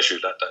do have an issue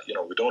that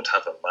we don't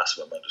have a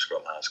massive amount of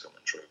scrum halves coming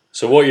through.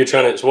 So what you're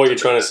trying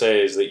to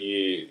say is that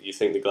you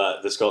think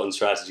the Scotland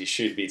strategy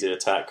should be to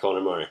attack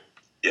Conor Murray.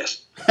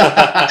 Yes.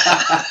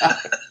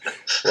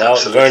 Well,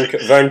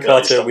 Vern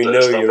Cotter, we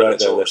know you're out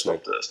there listening.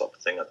 Stop the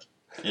thing.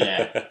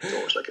 Yeah. It's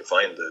always like a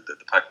fine. The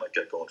pack might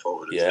get going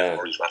forward.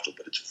 Murray's rattled,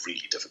 but it's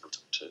really difficult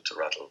to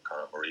rattle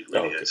Conor Murray.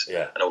 Really is.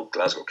 Yeah. I know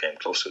Glasgow came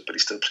close to it, but he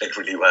still played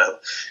really well.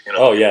 He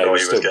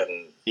was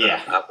getting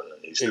happen,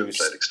 and he still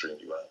played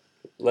extremely well.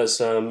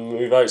 Let's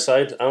move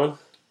outside, Alan.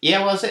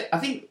 Yeah, well, I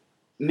think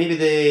maybe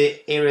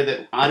the area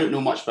that I don't know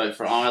much about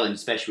for Ireland,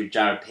 especially with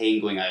Jared Payne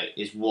going out,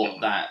 is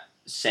what that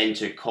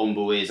centre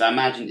combo is. I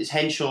imagine, is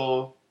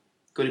Henshaw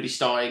going to be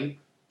starting?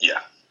 Yeah.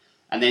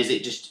 And then is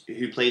it just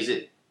who plays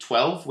at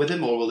 12 with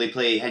him, or will they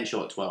play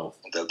Henshaw at 12?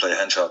 They'll play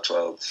Henshaw at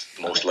 12,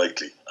 most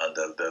likely, and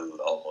they'll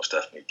almost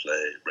definitely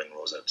play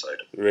Ringrose outside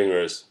him.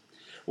 Ringrose.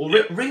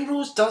 Well,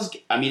 Ringrose does...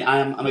 I mean,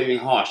 I'm not being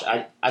harsh.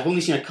 I've only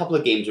seen a couple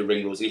of games of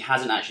Ringrose, and he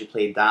hasn't actually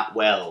played that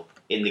well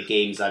in the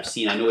games I've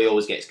seen. I know he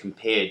always gets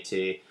compared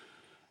to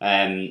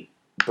Brian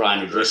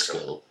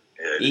O'Driscoll.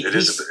 Yeah, it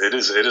is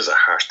a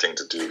harsh thing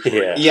to do.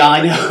 Yeah,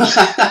 I know.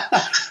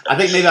 I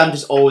think maybe I'm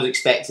just always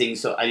expecting...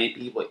 So I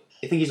think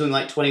he's only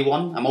like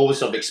 21. I'm always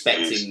sort of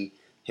expecting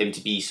him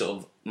to be sort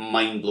of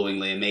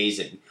mind-blowingly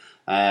amazing.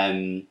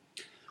 But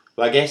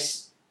I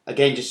guess,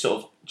 again, just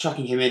sort of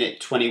chucking him in at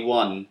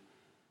 21,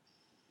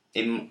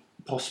 it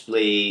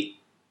possibly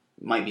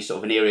might be sort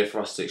of an area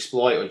for us to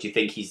exploit, or do you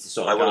think he's the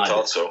sort of guy? I would have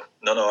thought so.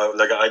 No,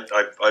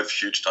 I've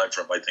huge time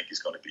for him. I think he's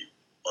going to be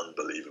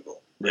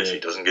unbelievable. Really? If he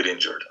doesn't get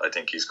injured, I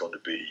think he's going to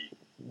be,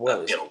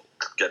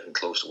 getting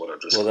close to what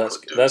O'Driscoll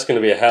could do. That's going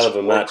to be a hell of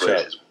a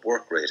matchup. His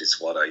work rate is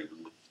what I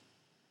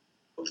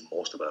love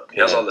most about him.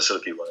 He has all the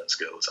silky running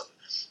skills and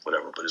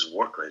whatever, but his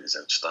work rate is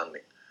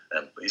outstanding.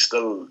 But he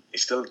still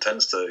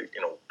tends to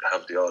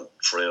have the odd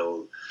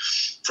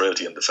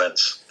frailty in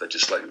defence that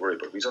just slightly worry.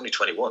 But he's only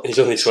 21. He's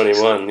only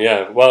 21.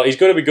 Yeah. Well, he's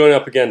going to be going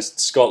up against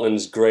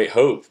Scotland's great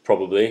hope,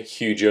 probably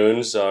Hugh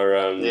Jones.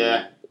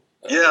 I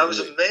was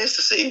amazed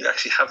to see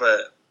actually have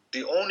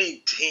the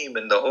only team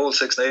in the whole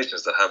Six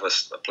Nations that have a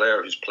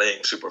player who's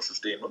playing Super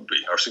 15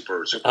 rugby or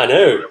Super. I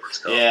know. Whatever it's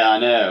called. Yeah, I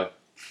know.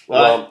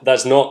 Well,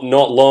 that's not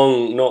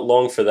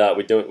long for that.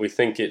 We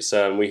think it's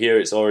we hear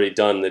it's already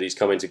done, that he's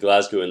coming to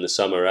Glasgow in the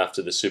summer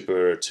after the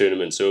Super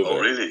tournament's over. Oh,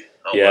 really?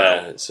 Oh,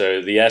 yeah. Wow. So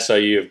the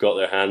SIU have got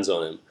their hands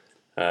on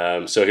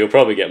him. So he'll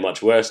probably get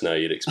much worse now,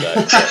 you'd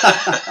expect.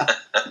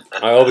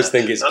 I always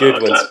think it's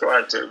good when...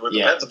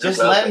 Just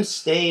let him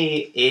stay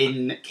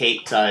in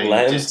Cape Town.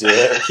 Let him do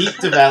it. Keep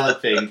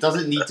developing.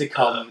 Doesn't need to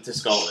come to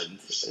Scotland.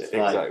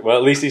 Exactly. Well,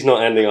 at least he's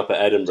not ending up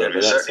at Edinburgh. He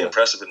was certainly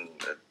impressive.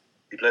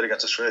 He played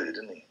against Australia,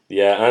 didn't he?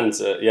 Yeah, and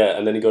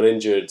then he got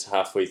injured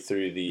halfway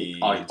through the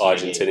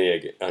Argentina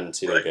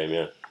game.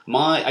 Yeah.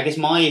 I guess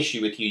my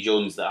issue with Hugh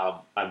Jones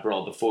that I've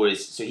brought up before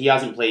is, so he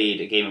hasn't played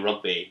a game of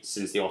rugby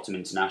since the Autumn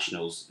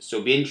Internationals. So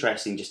it'd be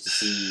interesting just to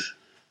see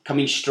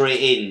coming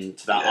straight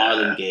into that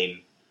Ireland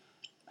game.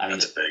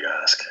 That's a big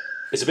ask.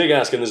 It's a big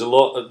ask, and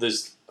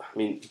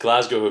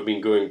Glasgow have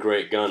been going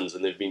great guns,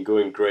 and they've been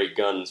going great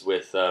guns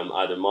with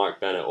either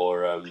Mark Bennett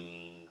or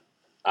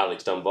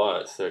Alex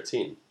Dunbar at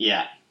 13.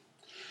 Yeah.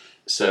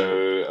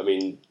 So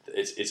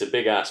it's a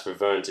big ask for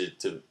Vern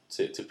to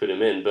put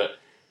him in, but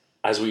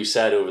as we've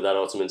said over that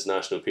Autumn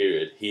International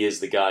period, he is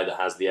the guy that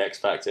has the X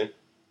factor.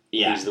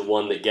 Yeah. He's the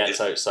one that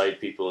gets outside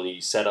people, and he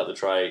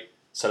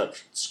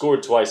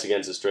scored twice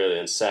against Australia,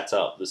 and set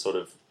up the sort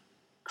of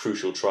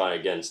crucial try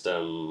against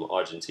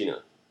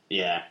Argentina.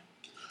 Yeah.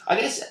 I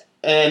guess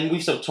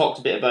we've sort of talked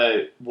a bit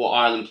about what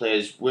Ireland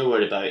players we're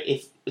worried about.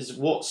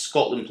 What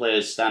Scotland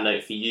players stand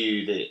out for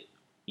you that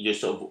you're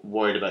sort of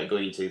worried about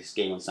going into this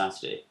game on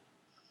Saturday?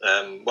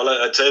 Well,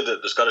 I'd say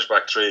that the Scottish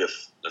back three,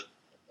 if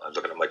I'm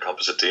looking at my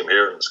composite team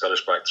here, and the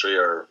Scottish back three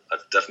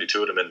I've definitely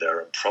two of them in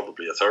there, and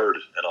probably a third,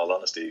 in all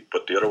honesty.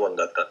 But the other one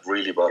that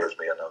really bothers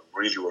me, and I'm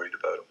really worried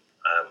about him,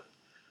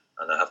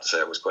 and I have to say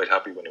I was quite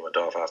happy when he went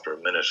off after a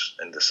minute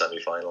in the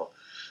semi-final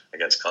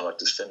against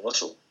Connacht, is Finn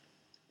Russell.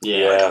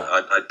 Yeah.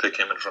 I'd pick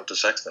him in front of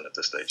Sexton at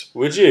this stage.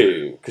 Would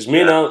you? Because me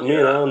and Alan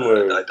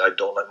were... I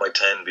don't like my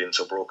 10 being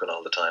so broken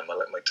all the time. I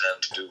like my 10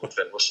 to do what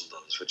Finn Russell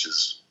does, which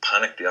is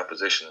panic the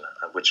opposition,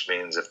 which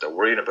means if they're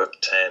worrying about the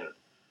 10,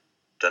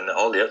 then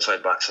all the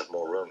outside backs have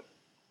more room.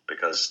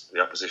 because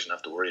the opposition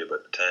have to worry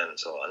about the 10.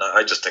 So, and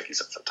I just think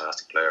he's a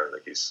fantastic player.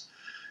 Like he's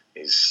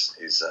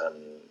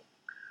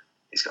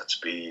got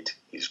speed.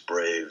 He's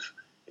brave.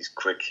 He's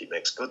quick. He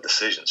makes good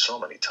decisions so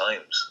many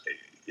times.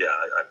 Yeah,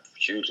 I'm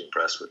hugely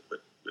impressed with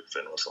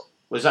Finn Russell.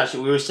 Was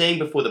actually, we were saying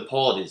before the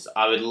pod, is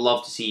I would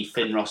love to see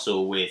Finn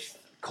Russell with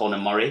Conor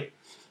Murray,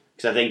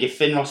 because I think if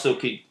Finn Russell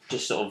could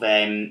just sort of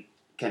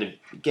kind of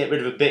get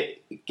rid of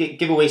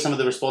give away some of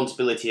the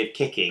responsibility of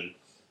kicking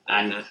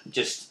and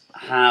just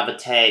have a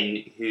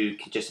 10 who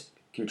just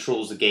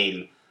controls the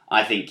game,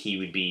 I think he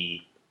would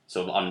be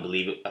sort of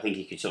unbelievable. I think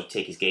he could sort of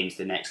take his game to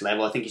the next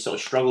level. I think he sort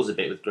of struggles a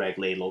bit with Greg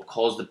Laidlaw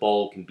because the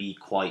ball can be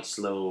quite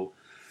slow.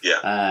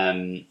 Yeah.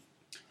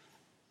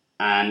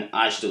 And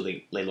I still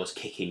think Laidlaw's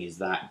kicking is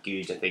that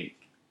good. I think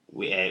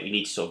we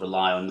need to sort of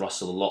rely on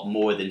Russell a lot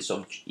more than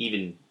sort of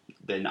even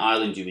than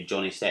Ireland do with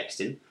Johnny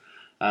Sexton.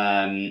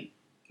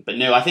 But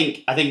no, I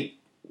think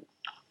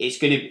it's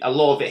going to, a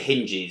lot of it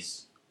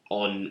hinges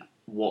on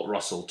what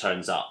Russell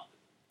turns up.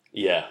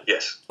 Yeah.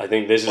 Yes. I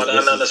think this is. And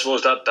I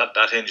suppose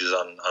that hinges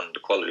on the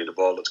quality of the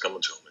ball that's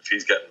coming to him. If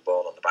he's getting the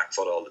ball on the back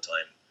foot all the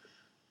time,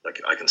 like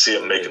I can see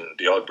him making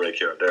the odd break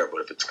here and there,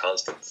 but if it's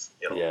constant,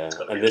 yeah. It's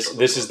and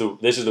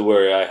this is the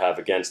worry I have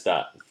against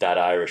that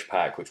Irish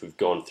pack, which we've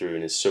gone through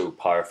and is so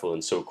powerful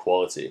and so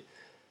quality.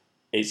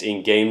 It's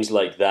in games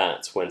like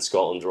that when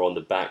Scotland are on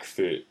the back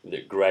foot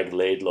that Greg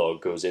Laidlaw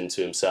goes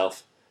into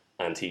himself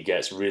and he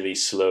gets really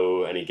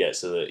slow and he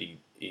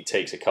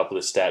takes a couple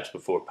of steps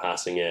before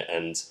passing it,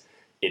 and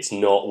it's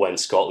not when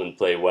Scotland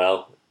play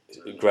well.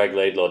 Greg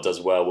Laidlaw does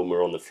well when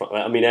we're on the front.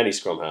 I mean, any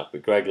scrum half,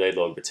 but Greg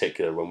Laidlaw in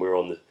particular, when we're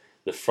on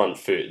the front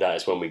foot, that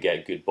is when we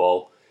get good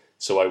ball.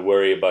 So I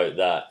worry about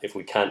that. If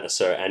we can't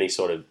assert any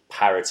sort of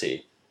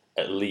parity,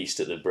 at least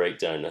at the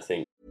breakdown, I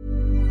think.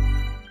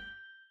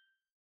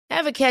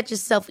 Ever catch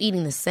yourself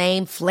eating the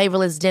same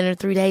flavorless dinner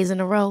 3 days in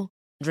a row?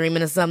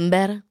 Dreaming of something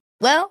better?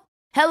 Well,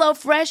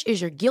 HelloFresh is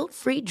your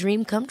guilt-free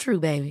dream come true,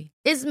 baby.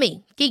 It's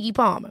me, Keke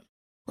Palmer.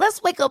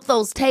 Let's wake up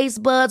those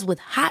taste buds with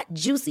hot,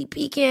 juicy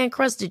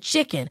pecan-crusted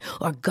chicken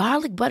or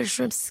garlic butter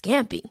shrimp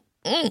scampi.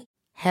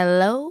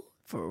 Hello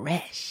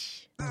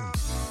Fresh.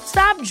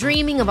 Stop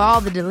dreaming of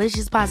all the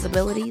delicious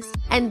possibilities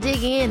and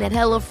dig in at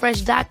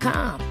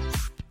HelloFresh.com.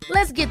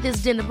 Let's get this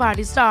dinner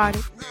party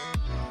started.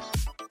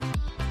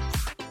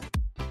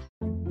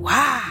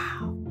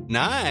 Wow.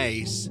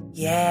 Nice.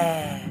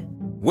 Yeah.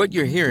 What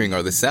you're hearing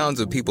are the sounds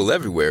of people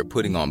everywhere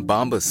putting on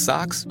Bombas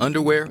socks,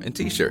 underwear, and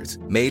T-shirts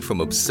made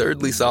from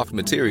absurdly soft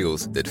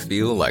materials that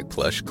feel like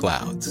plush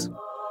clouds.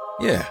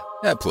 Yeah,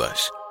 that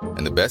plush.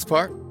 And the best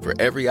part? For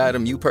every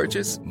item you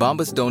purchase,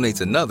 Bombas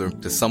donates another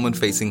to someone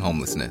facing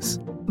homelessness.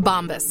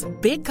 Bombas.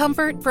 Big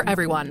comfort for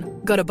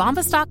everyone. Go to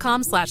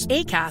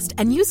bombas.com/ACAST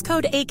and use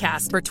code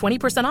ACAST for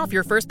 20% off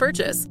your first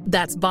purchase.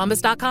 That's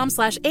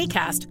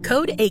bombas.com/ACAST.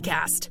 Code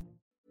ACAST.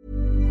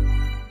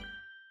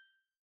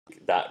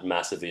 That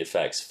massively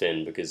affects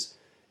Finn because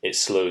it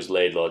slows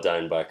Laidlaw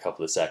down by a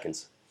couple of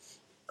seconds.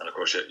 And of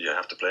course, you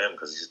have to play him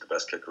because he's the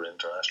best kicker in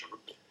international,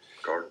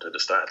 according to the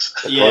stats.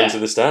 According to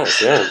the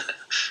stats, yeah.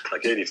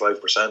 Like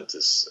 85%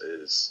 is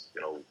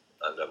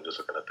and I'm just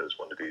looking at this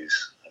one of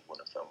these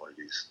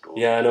goals.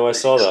 Yeah, I know, I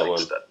saw that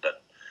one.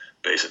 That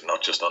base it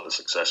not just on the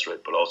success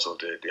rate, but also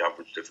the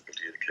average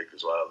difficulty of the kick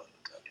as well.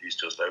 And he's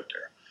just out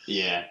there.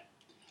 Yeah.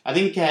 I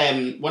think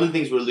one of the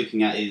things we're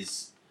looking at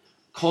is,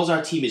 because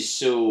our team is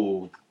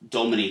so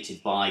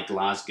dominated by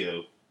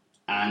Glasgow,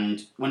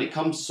 and when it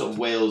comes to sort of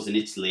Wales and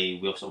Italy,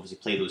 we also obviously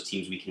play those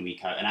teams week in,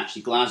 week out, and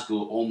actually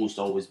Glasgow almost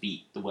always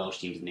beat the Welsh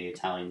teams and the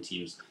Italian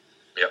teams.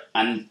 Yep.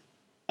 And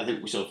I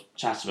think we sort of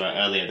chatted about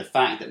earlier, the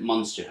fact that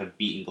Munster have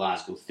beaten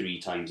Glasgow 3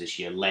 times this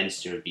year,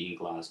 Leinster have beaten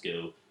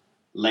Glasgow,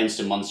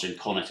 Leinster, Munster and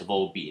Connacht have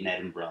all beaten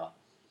Edinburgh.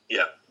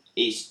 Yeah.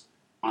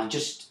 And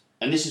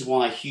this is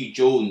why Hugh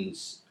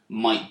Jones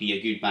might be a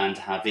good man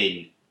to have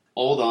in.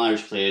 All the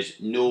Irish players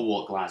know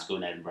what Glasgow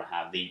and Edinburgh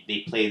have.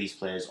 They play these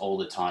players all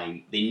the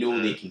time. They know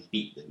they can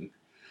beat them.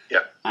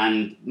 Yeah.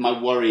 And my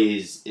worry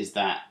is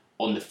that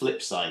on the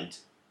flip side,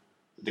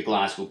 the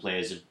Glasgow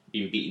players have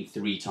been beaten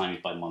 3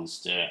 times by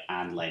Munster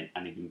and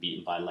they've been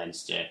beaten by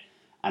Leinster,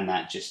 and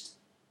that just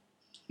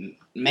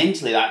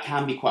mentally that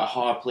can be quite a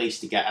hard place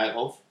to get out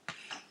of.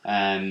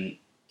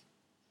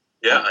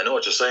 Yeah, I know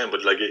what you're saying,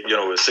 but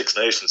Six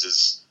Nations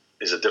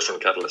is a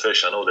different kettle of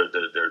fish. I know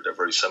they're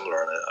very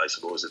similar, and I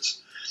suppose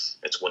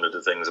it's one of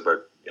the things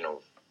about being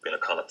a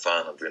Connacht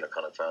fan. I've been a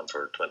Connacht fan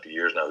for 20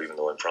 years now, even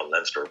though I'm from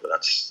Leinster. But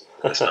let's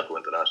not go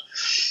into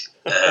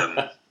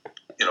that.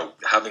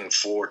 Having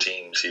 4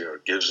 teams here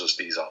gives us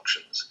these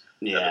options.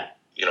 Yeah.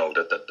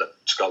 That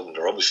Scotland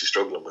are obviously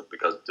struggling with,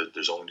 because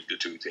there's only the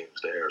 2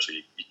 teams there, so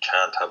you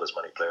can't have as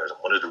many players. And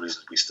one of the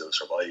reasons we still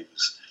survive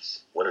is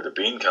one of the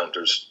bean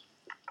counters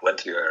went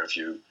to the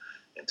RFU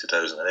in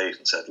 2008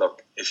 and said,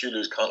 look, if you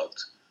lose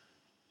Connacht,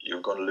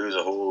 you're going to lose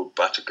a whole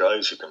batch of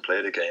guys who can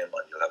play the game,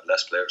 and you'll have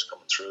less players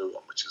coming through,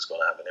 which is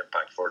going to have an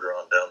impact further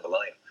on down the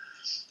line.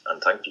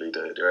 And thankfully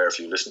the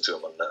RFU listened to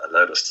them and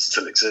allowed us to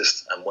still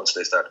exist. And once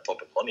they started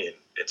pumping money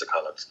into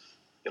Connacht,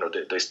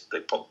 they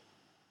pump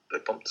they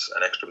pumped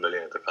an extra $1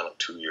 million into Connacht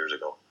 2 years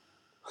ago,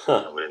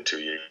 and within 2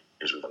 years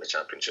we won the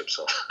championship.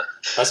 So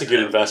that's a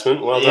good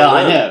investment. Well done. Yeah,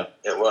 I know.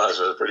 It was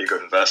a pretty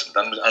good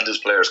investment, and his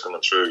players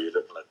coming through. You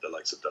look like the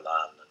likes of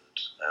Delan and.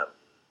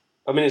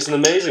 I mean, it's an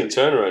amazing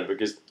turnaround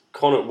because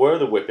Connacht were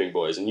the whipping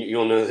boys, and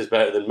you'll know this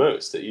better than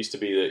most. It used to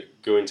be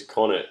that going to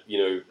Connacht,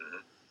 you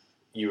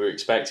were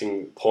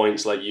expecting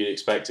points like you'd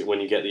expect it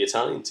when you get the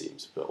Italian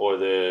teams, or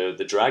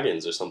the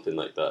Dragons or something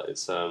like that.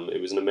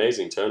 It was an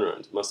amazing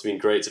turnaround. It must have been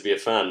great to be a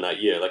fan that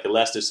year, like a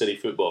Leicester City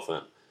football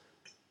fan.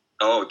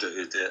 Oh,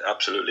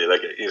 absolutely!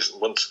 Like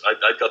once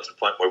I got to the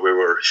point where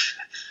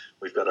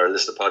we've got our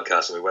list of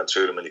podcasts and we went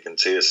through them, and you can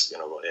see us.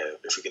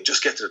 If we can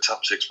just get to the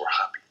top 6, we're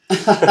happy.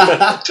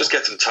 Just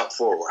get to the top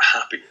 4, we're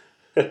happy.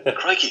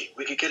 Crikey,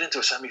 we could get into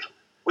a semi.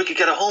 We could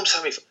get a home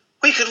semi.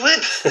 We could win.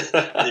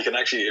 And you can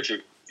actually,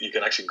 you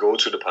can actually go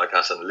through the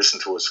podcast and listen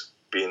to us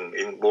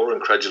being more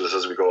incredulous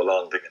as we go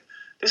along, thinking,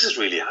 this is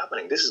really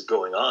happening. This is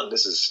going on.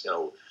 This is,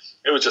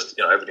 it was just,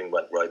 everything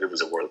went right. It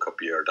was a World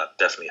Cup year that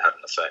definitely had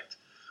an effect.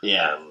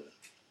 Yeah.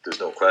 There's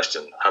no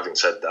question. Having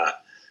said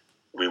that,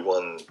 we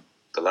won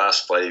the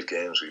last 5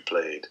 games we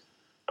played,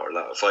 or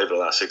 5 of the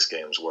last 6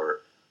 games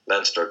were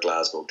Leinster,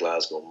 Glasgow,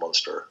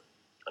 Munster.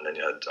 And then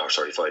you had,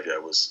 5,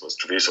 was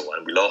Treviso,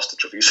 and we lost the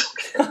Treviso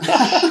game.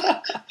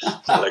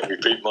 We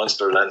beat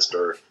Munster,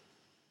 Leinster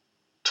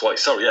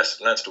twice.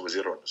 Leinster was the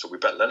other one. So we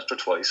bet Leinster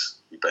twice,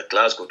 we bet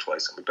Glasgow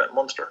twice, and we bet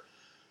Munster.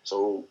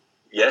 So,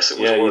 yes, it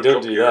was a World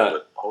Cup year,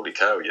 but holy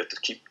cow, you have to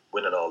keep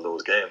winning all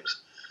those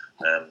games.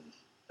 And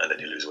then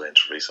you lose away in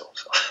Treviso.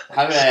 So.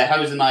 How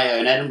was the night out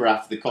in Edinburgh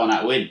after the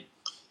Connacht win?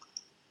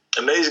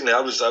 Amazingly, I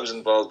was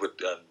involved with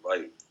the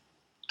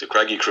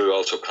Craigie crew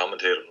also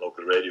commentated on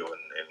local radio in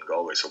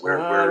Galway. So we're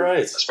right.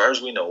 As far as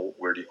we know,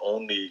 we're the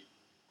only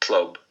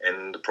club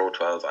in the Pro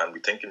 12, and we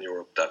think in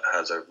Europe, that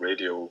has a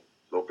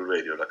local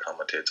radio that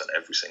commentates on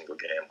every single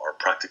game, or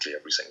practically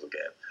every single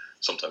game.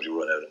 Sometimes we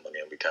run out of money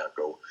and we can't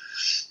go.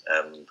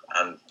 And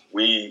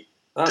we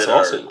That's did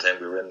awesome. our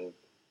thing. We were in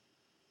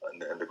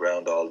the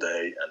ground all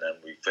day, and then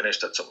we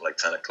finished at something like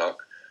 10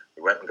 o'clock.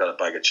 We went and got a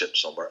bag of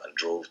chips somewhere and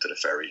drove to the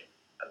ferry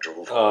and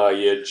drove home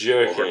you're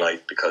joking.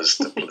 overnight, because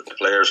the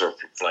players were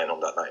flying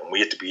home that night, and we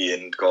had to be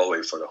in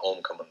Galway for the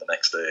homecoming the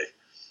next day.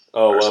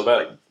 Oh, well,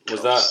 that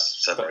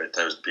 7,000 or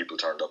 8,000 people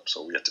turned up,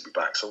 so we had to be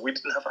back. So we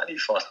didn't have any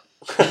fun.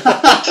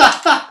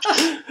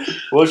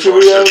 Well, should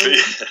we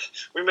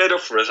made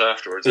up for it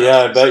afterwards.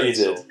 Yeah, I bet you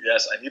did. So,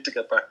 yes, I need to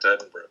get back to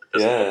Edinburgh,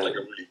 because it looked like a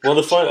really well,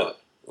 cool the final. spot.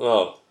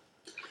 Oh.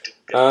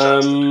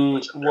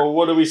 Well,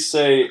 what do we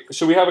say?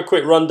 Should we have a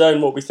quick rundown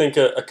what we think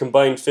a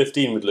combined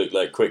 15 would look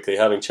like quickly,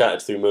 having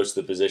chatted through most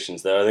of the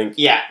positions there? I think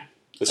you're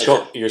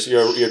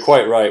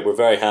quite right. We're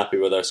very happy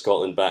with our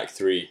Scotland back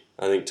 3.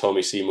 I think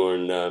Tommy Seymour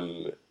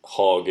and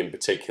Hogg in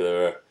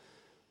particular are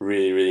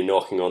really, really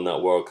knocking on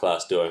that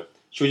world-class door.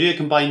 Should we do a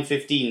combined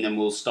 15 and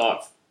we'll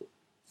start?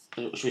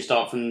 Should we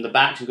start from the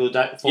back and go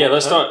down? Yeah,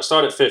 let's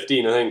start at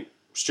 15. I think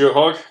Stuart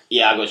Hogg.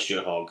 Yeah, I got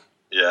Stuart Hogg.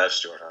 Yeah,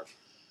 Stuart Hogg.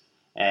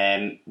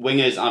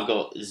 Wingers, I've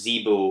got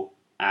Zebo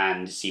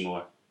and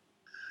Seymour.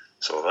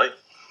 So have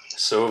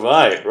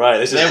I.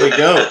 Right, there we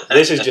go.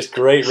 This is just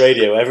great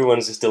radio.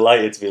 Everyone's just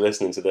delighted to be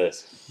listening to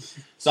this.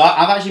 So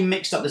I've actually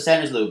mixed up the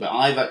centres a little bit.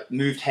 I've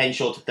moved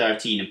Henshaw to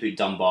 13 and put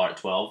Dunbar at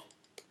 12.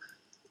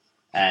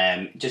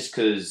 Just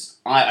because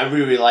I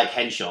really, really like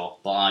Henshaw,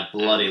 but I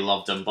bloody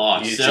love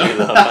Dunbar.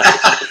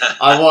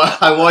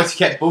 I want to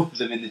get both of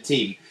them in the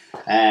team.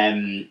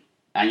 And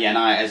as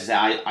I say,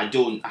 I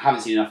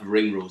haven't seen enough of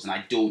Ringrose, and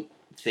I don't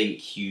think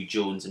Hugh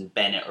Jones and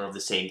Bennett are of the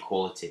same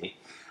quality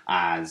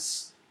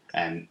as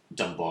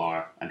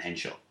Dunbar and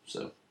Henshaw.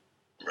 So.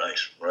 Right.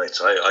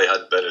 So I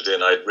had Bennett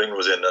in, I had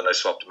Ringrose in, and I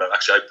swapped him out.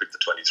 Actually, I picked the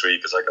 23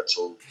 because I got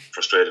so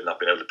frustrated not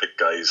being able to pick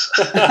guys.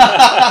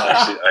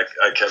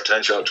 I kept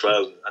Henshaw at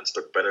 12 and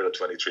stuck Bennett at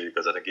 23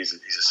 because I think he's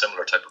a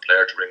similar type of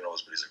player to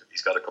Ringrose, but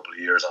he's got a couple of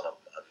years on him.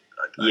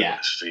 And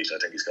his feet, I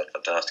think he's got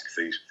fantastic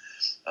feet.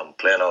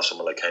 Playing off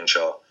someone like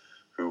Henshaw,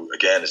 who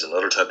again is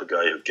another type of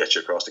guy who gets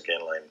you across the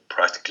gain line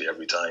practically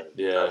every time.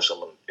 Yeah.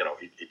 Someone,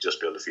 he'd just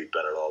be able to feed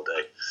Bennett all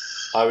day.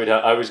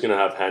 I was going to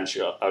have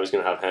Henshaw. I was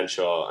going to have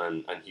Henshaw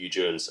and Hugh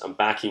Jones. I'm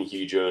backing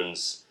Hugh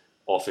Jones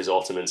off his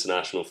autumn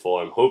international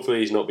form. Hopefully,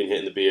 he's not been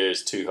hitting the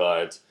beers too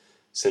hard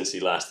since he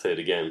last played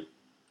a game.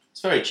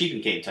 It's very cheap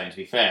in Cape Town, to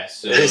be fair.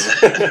 So it's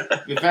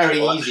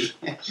very easy.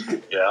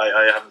 Yeah,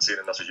 I haven't seen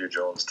enough of Hugh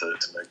Jones to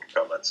make a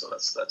comment. So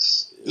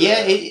that's.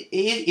 Yeah, it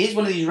is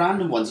one of these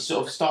random ones. He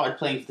sort of started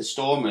playing for the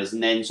Stormers,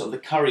 and then sort of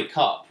the Currie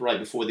Cup right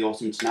before the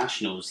autumn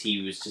internationals,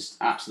 he was just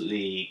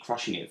absolutely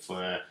crushing it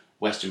for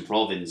Western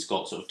Province.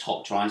 Got sort of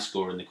top try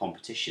scorer in the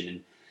competition,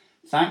 and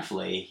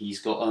thankfully he's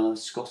got a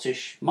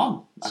Scottish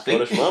mum.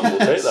 Scottish mum, we'll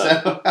take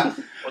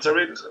that. What's I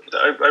reading?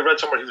 I read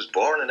somewhere he was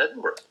born in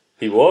Edinburgh.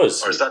 He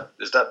was. Or is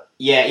that?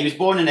 Yeah, he was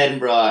born in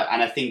Edinburgh,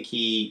 and I think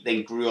he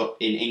then grew up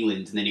in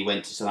England, and then he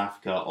went to South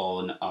Africa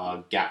on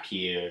a gap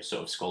year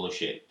sort of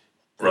scholarship.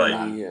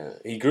 Right. Yeah,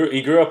 he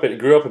grew up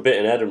a bit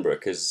in Edinburgh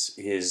because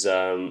his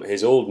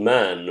old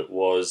man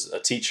was a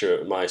teacher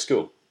at my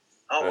school.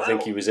 Oh, I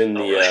think he was in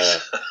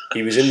the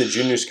he was in the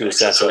junior school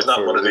setup. So he's not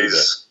for one a of little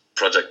these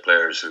project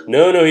players who.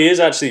 No, he is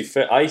actually.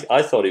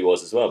 I thought he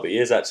was as well, but he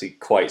is actually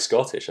quite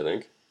Scottish. I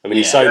think. I mean,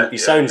 he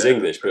sounds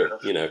English, but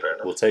enough, you know,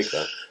 enough. we'll take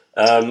that.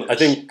 I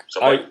think.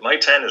 So my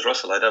 10 is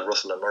Russell. I'd have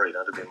Russell and Murray.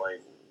 That'd be my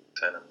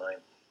 10 and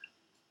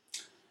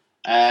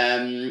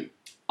 9.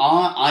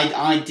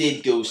 I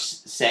did go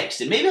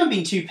Sexton. Maybe I'm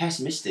being too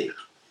pessimistic.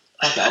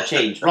 Okay, I'll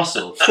change.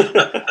 Russell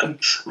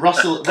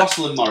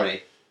and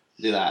Murray.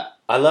 Do that.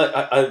 I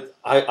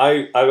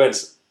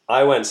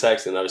went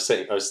Sexton. I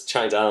was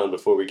chatting to Alan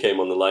before we came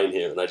on the line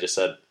here, and I just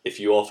said if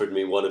you offered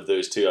me one of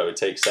those two, I would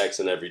take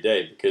Sexton every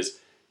day because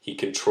he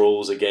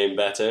controls a game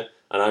better,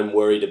 and I'm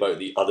worried about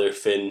the other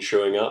Finn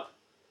showing up.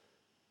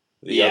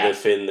 The other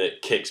Finn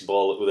that kicks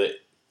ball with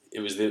it. It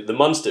was the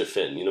Munster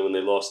Finn, you know, when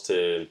they lost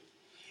to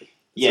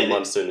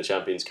Munster in the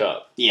Champions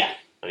Cup. Yeah.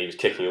 And he was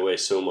kicking away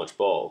so much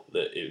ball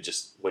that it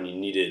just, when you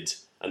needed...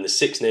 And the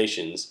Six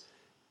Nations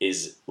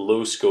is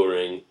low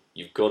scoring,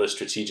 you've got to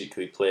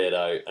strategically play it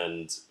out,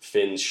 and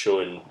Finn's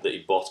showing that he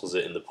bottles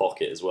it in the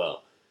pocket as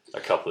well a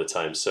couple of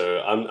times. So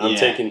I'm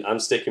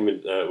sticking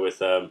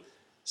with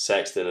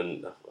Sexton,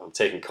 and I'm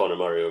taking Conor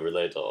Murray over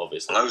Laidlaw,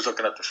 obviously. Well, I was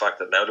looking at the fact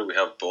that now that we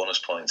have bonus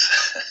points,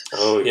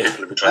 oh yeah,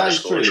 people will be trying to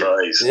score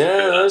tries.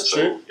 Yeah, that's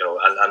true. You know,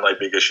 and my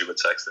big issue with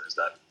Sexton is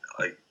that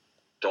I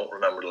don't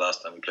remember the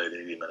last time he played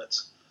 80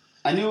 minutes.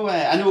 I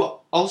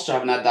know Ulster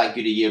haven't had that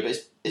good a year, but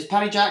is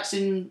Paddy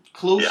Jackson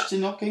close to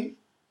knocking?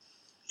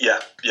 Yeah.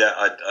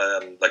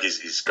 Like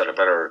he's got a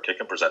better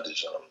kicking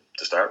percentage than him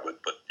to start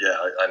with, but yeah,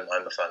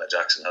 I'm a fan of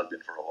Jackson. Have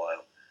been for a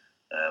while.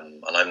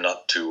 And I'm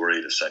not too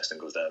worried if Sexton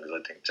goes down because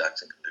I think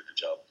Jackson can do the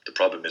job. The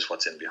problem is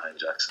what's in behind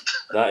Jackson.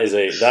 That is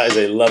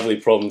a lovely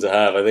problem to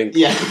have. I think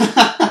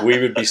we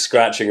would be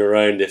scratching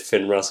around if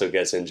Finn Russell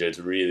gets injured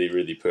really,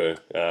 really poor.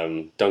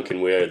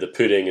 Duncan Weir, the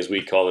pudding as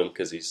we call him,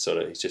 because he's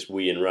just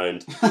weeing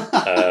round.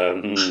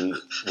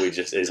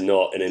 Is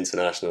not an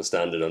international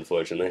standard,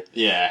 unfortunately.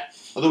 Yeah,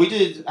 although we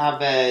did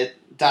have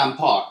Dan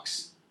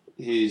Parks.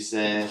 Who's he's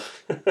a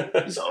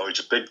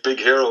big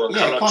hero in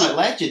Connacht. Connacht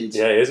legend.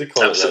 Yeah, he is a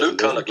Connacht absolute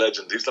Connacht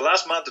legend. He's the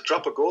last man to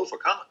drop a goal for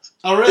Connacht.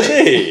 Oh,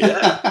 really?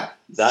 Yeah.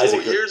 That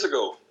 4 years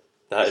ago.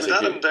 If we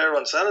had him there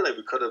on Saturday,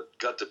 we could have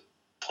got the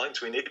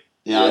points we needed.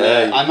 Yeah,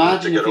 I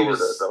imagine if he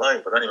was the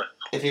line. But anyway,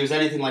 if he was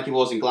anything like he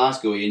was in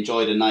Glasgow, he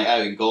enjoyed a night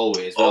out in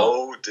Galway as well.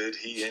 Oh, did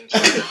he enjoy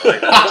a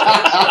night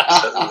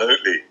out?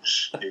 Absolutely,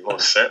 he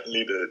most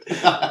certainly did.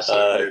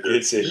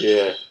 Good to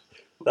hear.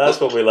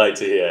 That's what we like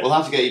to hear. We'll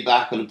have to get you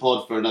back on the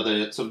pod for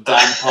another sort of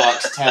Dan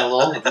Parks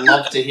tell-all. I'd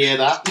love to hear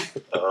that.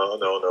 Oh,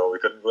 no, we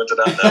couldn't go into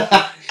that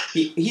now.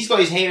 He's got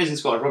his hairs in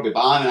Scottish rugby,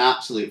 but I'm an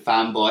absolute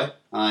fanboy.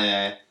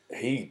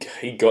 He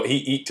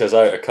eked us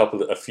out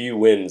a few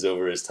wins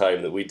over his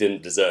time that we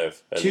didn't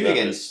deserve. 2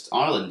 against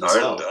Ireland as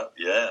well.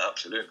 Yeah,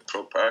 absolutely.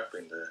 Pro Park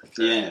being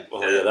the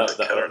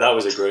that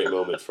was a great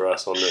moment for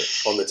us on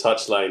the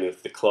touchline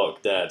with the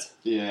clock dead.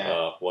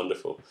 Yeah,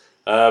 wonderful.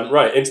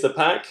 Right, into the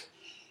pack.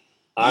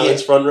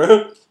 Ireland's front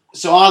row.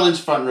 So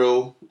Ireland's front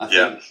row, I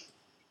think.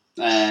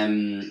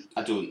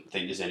 I don't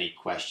think there's any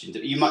question.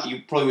 You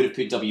probably would have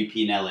put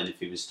WP&L in if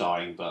he was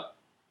starting, but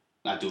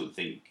I don't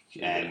think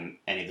any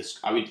of the.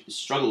 I would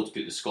struggle to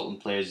put the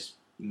Scotland players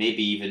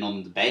maybe even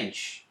on the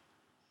bench.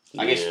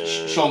 I guess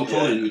Sean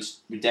Cronin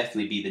would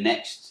definitely be the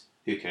next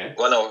hooker.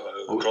 Well,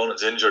 no,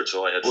 Cronin's injured,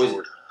 so I had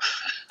Ford.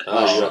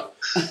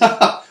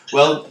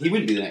 Well, he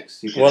wouldn't be the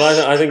next. Well,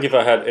 I think if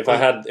I had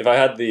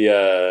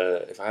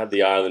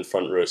the Ireland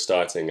front row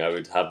starting, I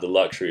would have the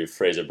luxury of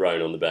Fraser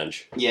Brown on the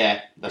bench.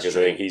 Yeah, that's because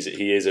true. I think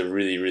he is a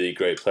really, really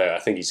great player. I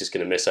think he's just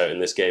going to miss out in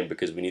this game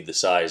because we need the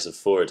size of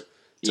Ford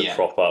to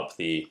prop up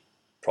the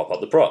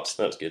props.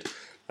 That was good.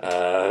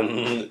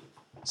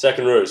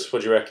 Second rows.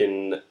 What do you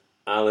reckon,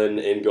 Alan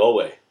in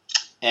Galway?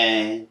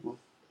 I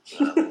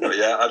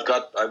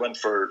went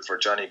for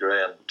Johnny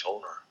Gray and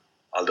Toner.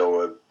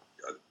 Although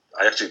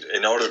I actually,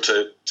 in order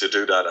to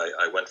do that,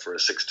 I went for a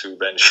 6-2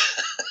 bench,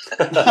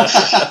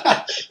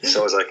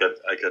 so as I could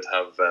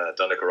have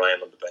Donnacha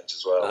Ryan on the bench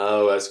as well.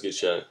 Oh, that's a good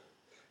show.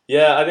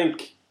 Yeah, I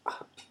think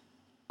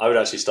I would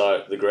actually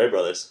start the Gray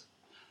brothers.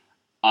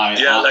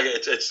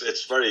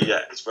 It's very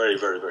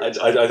very very.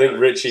 I think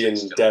Richie and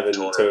Devin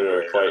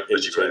Toner are quite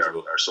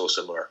interchangeable. Are so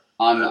similar.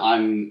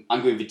 I'm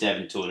going for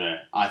Devin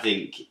Toner. I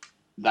think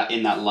that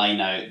in that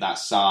line out, that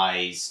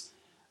size,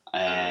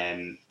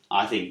 I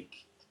think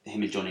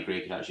him and Johnny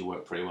Gray could actually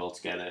work pretty well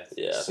together.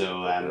 Yeah.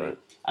 So and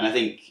I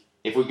think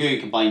if we're going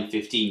combined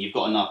 15, you've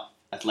got enough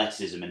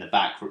athleticism in the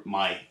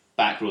my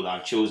back row that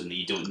I've chosen that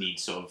you don't need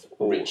sort of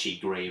Richie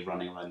Gray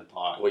running around the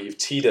park. Well, you've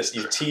teed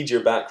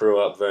your back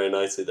row up very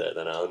nicely there,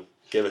 then, Alan.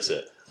 Give us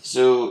it.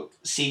 So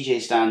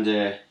CJ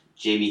Stander,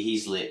 Jamie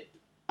Heaslip,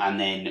 and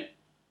then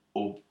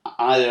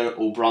either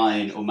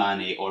O'Brien,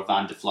 O'Mahony, or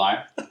Van de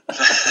Flyer.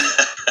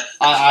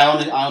 I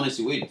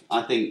honestly would.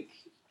 I think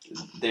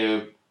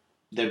they're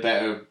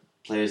better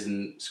players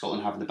than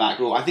Scotland have in the back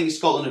row. I think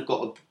Scotland have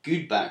got a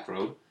good back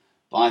row,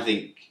 but I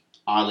think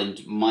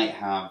Ireland might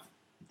have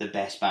the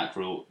best back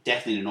row,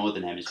 definitely in the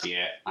Northern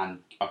Hemisphere, and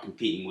are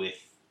competing with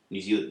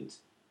New Zealand.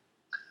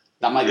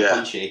 That might be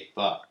punchy,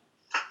 but...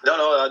 No,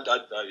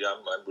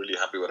 I'm really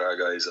happy with our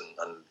guys, and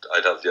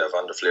I'd have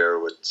Van der Fleer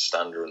with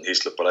Stander and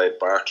Heaslip, but I had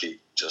Barkley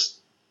just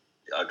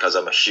because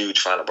I'm a huge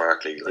fan of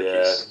Barkley. Like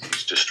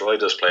he's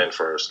destroyed us playing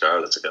for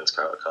Scarlets against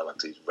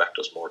Connacht. He's wrecked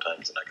us more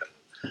times than I can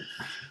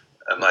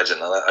imagine,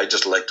 and I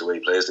just like the way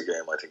he plays the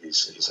game. I think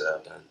he's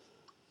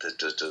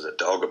there's a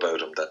dog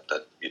about him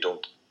that you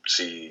don't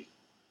see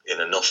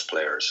in enough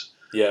players.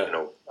 Yeah, you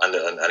know,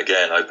 and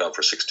again, I've gone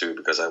for 6-2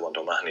 because I want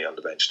O'Mahony on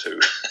the bench too.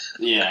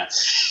 Yeah.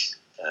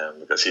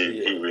 Because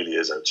he really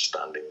is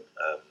outstanding.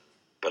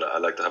 But I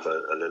like to have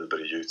a little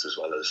bit of youth as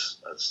well as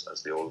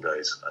the old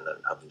guys, and then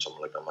having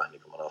someone like O'Mahony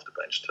coming off the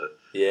bench to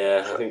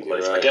I think you're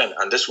right. Again,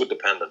 and this would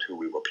depend on who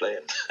we were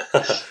playing.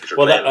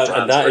 Well,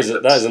 that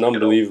is an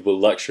unbelievable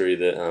luxury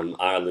that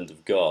Ireland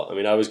have got. I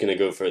mean, I was going to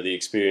go for the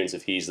experience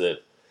of Heaslip.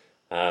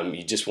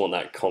 You just want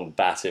that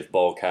combative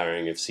ball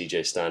carrying of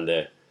CJ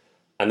Stander,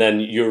 and then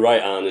you're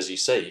right, Alan, as you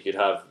say, you could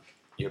have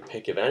your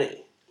pick of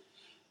any.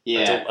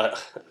 Yeah.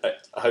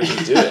 How do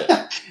you do it?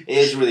 It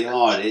is really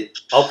hard.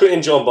 I'll put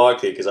in John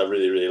Barkley because I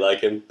really, really like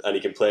him, and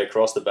he can play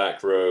across the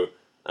back row,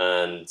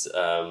 and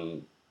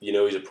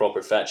he's a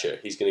proper fetcher.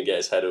 He's going to get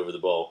his head over the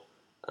ball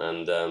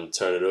and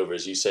turn it over.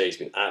 As you say, he's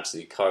been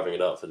absolutely carving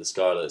it up for the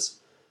Scarlets,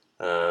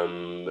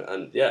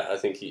 I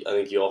think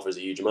he offers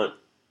a huge amount.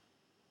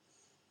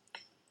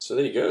 So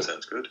there you go.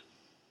 Sounds good.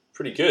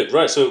 Pretty good,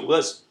 right? So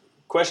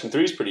question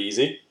 3 is pretty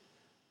easy.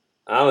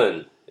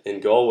 Alan, in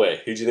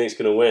Galway, who do you think is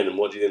going to win, and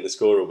what do you think the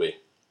score will be?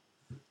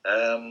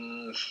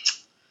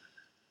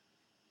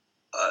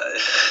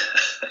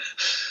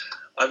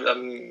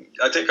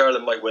 I think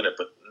Ireland might win it,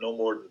 but no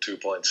more than 2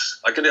 points.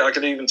 I could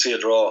even see a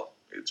draw.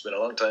 It's been a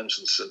long time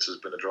since there's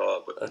been a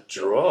draw. But a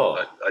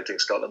draw? I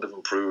think Scotland have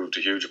improved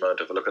a huge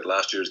amount. If I look at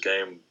last year's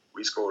game,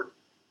 we scored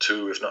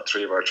 2, if not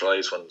 3 of our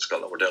tries when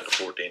Scotland were down to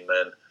 14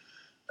 men.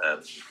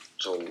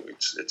 So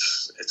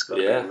it's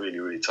going to be really,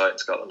 really tight. And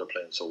Scotland are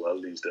playing so well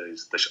these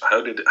days.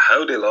 How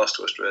they lost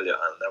to Australia,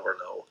 I'll never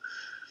know.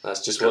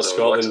 That's just what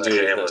Scotland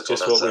do. That's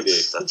just what we do.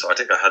 I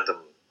think I had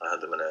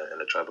them in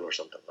a treble or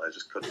something. I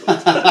just couldn't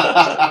believe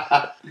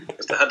it.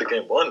 Because they had the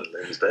game won.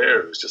 It was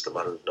there. It was just a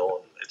matter of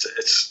knowing.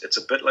 It's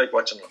a bit like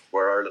watching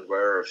where Ireland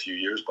were a few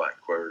years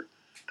back, where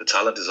the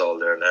talent is all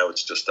there. Now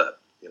it's just that,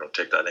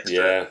 take that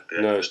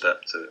extra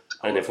step to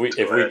and if we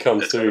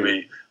come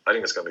through, I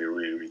think it's going to be a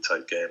really, really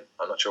tight game.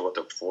 I'm not sure what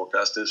the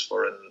forecast is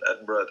for in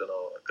Edinburgh. I don't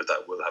know, because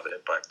that will have an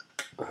impact.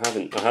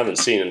 I haven't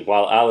seen it.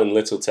 While Alan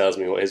Little tells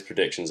me what his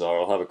predictions are,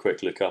 I'll have a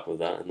quick look up of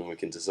that, and then we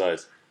can decide.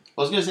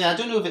 I was going to say, I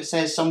don't know if it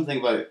says something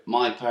about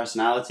my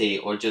personality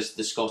or just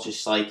the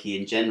Scottish psyche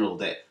in general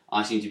that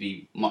I seem to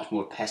be much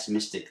more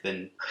pessimistic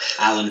than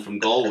Alan from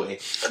Galway.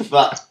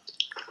 But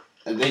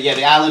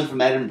the Alan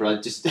from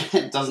Edinburgh just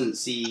doesn't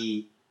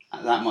see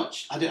that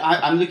much.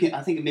 I'm looking.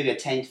 I think maybe a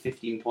 10 to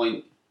 15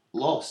 point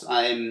loss.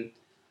 I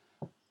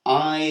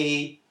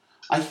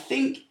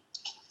think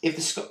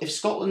if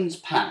Scotland's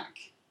pack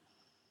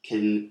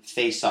can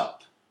face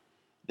up,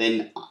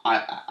 then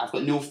I've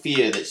got no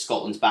fear that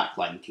Scotland's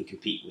backline can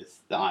compete with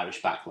the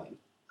Irish backline.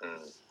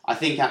 I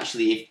think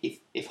actually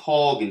if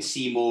Hogg and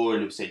Seymour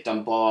and say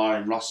Dunbar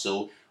and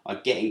Russell are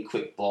getting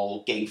quick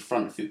ball, getting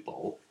front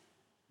football,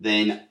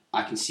 then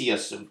I can see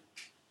us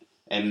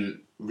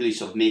really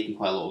sort of making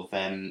quite a lot of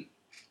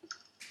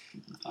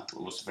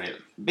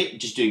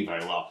just doing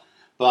very well.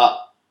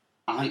 But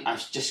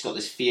I've just got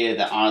this fear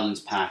that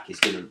Ireland's pack is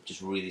going to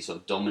just really sort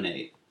of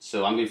dominate.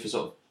 So I'm going for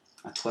sort of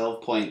a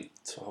 12-point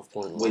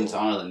win to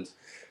Ireland.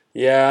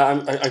 Yeah,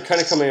 I'm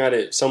kind of coming at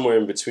it somewhere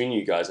in between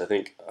you guys. I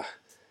think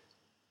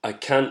I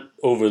can't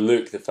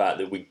overlook the fact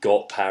that we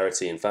got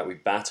parity. In fact, we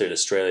battered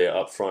Australia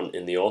up front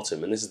in the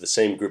autumn, and this is the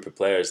same group of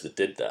players that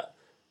did that.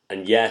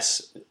 And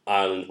yes,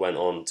 Ireland went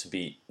on to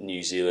beat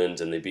New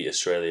Zealand and they beat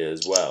Australia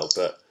as well.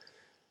 But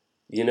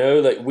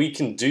we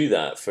can do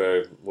that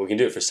we can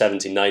do it for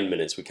 79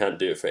 minutes. We can't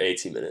do it for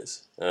 80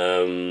 minutes.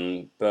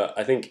 But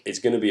I think it's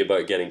going to be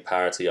about getting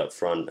parity up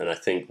front, and I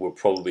think we're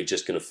probably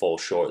just going to fall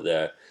short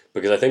there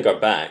because I think our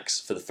backs,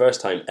 for the first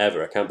time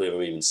ever, I can't believe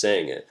I'm even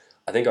saying it,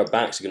 I think our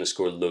backs are going to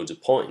score loads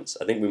of points.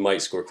 I think we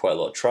might score quite a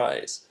lot of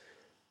tries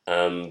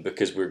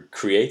because we're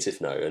creative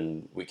now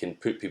and we can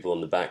put people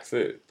on the back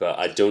foot. But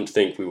I don't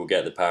think we will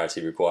get the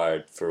parity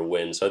required for a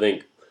win. So I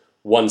think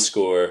one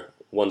score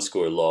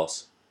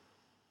loss.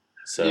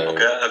 So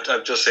okay,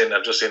 I've just seen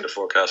the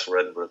forecast for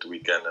Edinburgh at the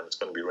weekend, and it's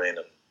going to be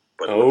raining.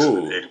 But it looks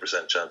like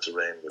 80% chance of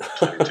rain with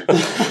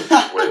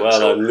 22% wind. Well,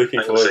 so I'm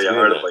looking forward to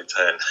Ireland by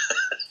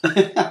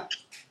 10.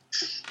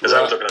 Because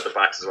I was looking at the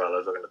backs as well. I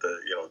was looking at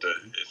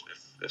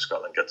if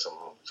Scotland gets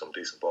some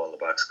decent ball in the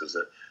backs, because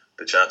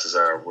the chances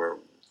are we're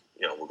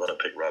going to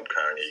pick Rob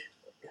Kearney.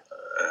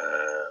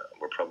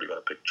 We're probably going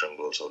to pick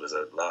Trimble. So there's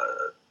a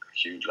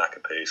huge lack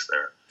of pace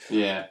there.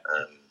 Yeah.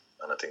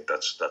 And I think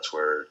that's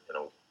where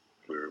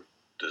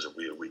there's a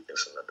real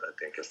weakness in that. I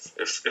think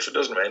if it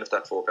doesn't rain, if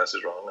that forecast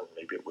is wrong, and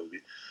maybe it will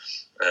be.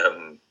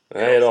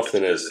 It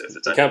often is.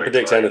 You can't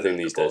predict anything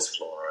these days.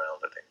 Flowing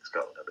around, I think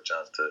Scotland have a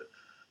chance to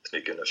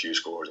sneak in a few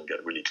scores and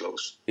get really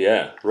close.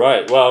 Yeah,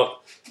 right.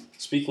 Well,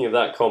 speaking of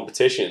that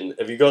competition,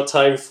 have you got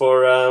time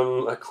for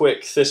a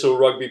quick Thistle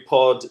Rugby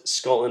Pod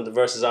Scotland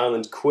versus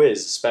Ireland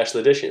quiz special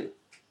edition?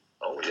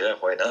 Oh yeah,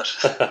 why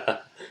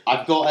not?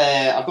 I've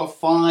got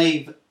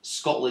 5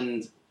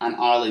 Scotland and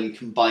Ireland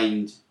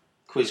combined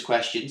quiz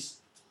questions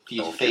for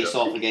you to face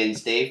off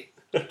against Dave.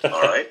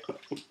 All right.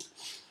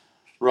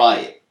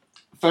 Right.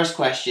 First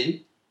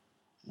question.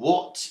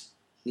 What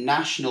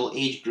national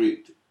age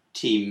group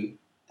team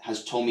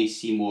has Tommy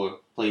Seymour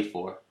played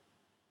for?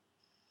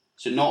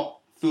 So not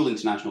full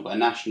international, but a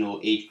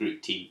national age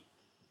group team.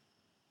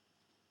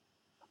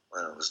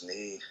 Well, wasn't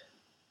he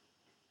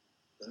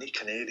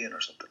Canadian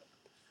or something?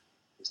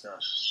 He's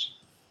not.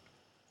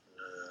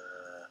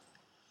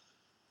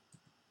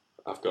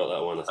 I've got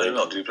that one, I I think. don't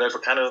know. Do you play for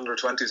Canada under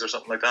 20s or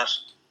something like that?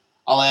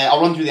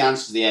 I'll run through the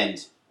answers at the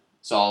end.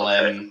 So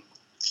Okay.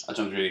 I'll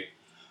jump through.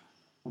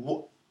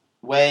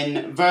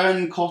 When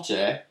Vern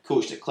Cotter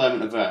coached at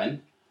Clermont Auvergne,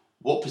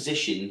 what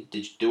position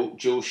did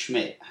Joe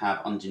Schmidt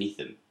have underneath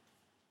him?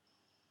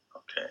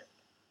 Okay.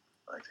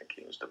 I think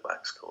he was the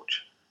backs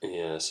coach.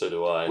 Yeah, so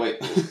do I.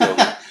 Wait,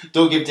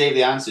 don't give Dave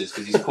the answers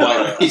because he's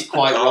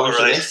quite rubbish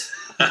at this.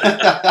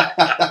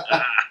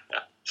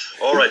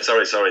 All right,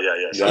 sorry,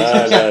 yeah.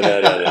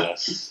 No.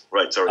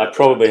 Right, sorry. I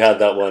probably had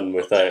that one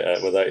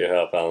without your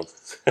help, Alan.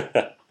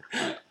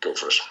 Go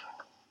for it.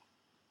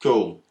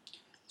 Cool.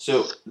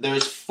 So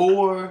there's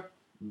 4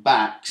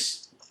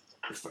 backs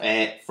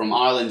from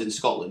Ireland and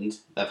Scotland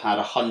that have had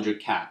 100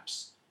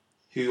 caps.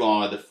 Who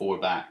are the 4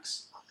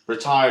 backs?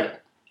 Retired,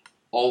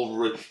 all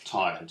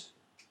retired.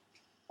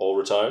 All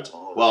retired?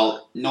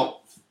 Well,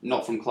 not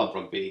from club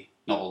rugby,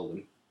 not all of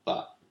them,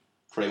 but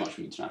pretty much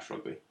from international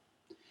rugby.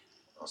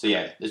 So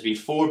yeah, there's been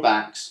 4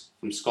 backs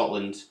from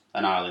Scotland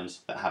and Ireland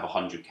that have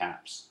 100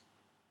 caps.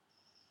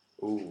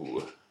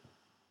 Ooh.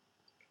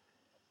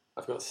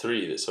 I've got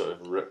 3 that sort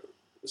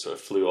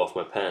of flew off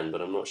my pen,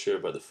 but I'm not sure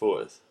about the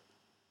 4th.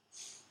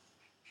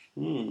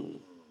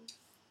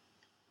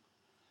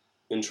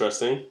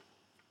 Interesting.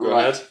 Go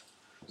ahead.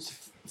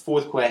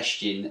 4th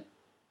question.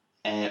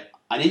 An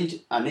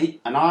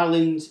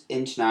Ireland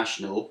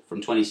international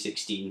from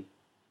 2016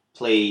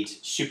 played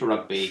Super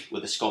Rugby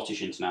with a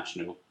Scottish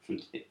international from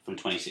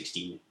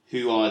 2016.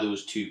 Who are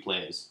those 2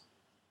 players?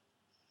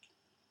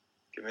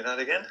 Give me that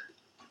again.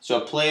 So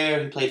a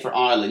player who played for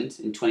Ireland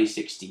in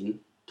 2016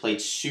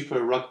 played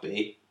Super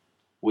Rugby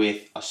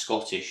with a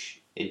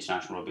Scottish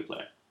international rugby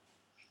player.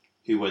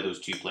 Who were those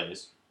 2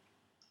 players?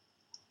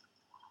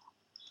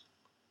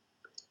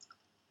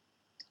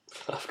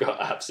 I've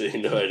got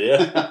absolutely no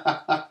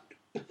idea.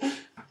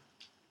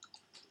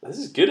 This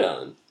is good,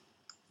 Alan.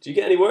 Do you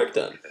get any work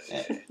done?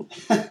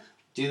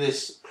 Do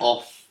this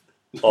off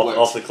the clock.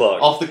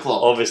 Off the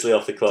clock. Obviously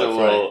off the clock. Don't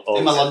worry.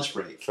 In my lunch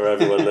break. For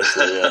everyone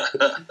listening, yeah.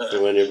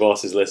 For when your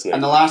boss is listening.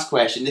 And the last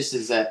question, this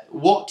is,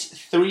 what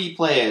 3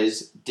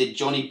 players did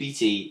Johnny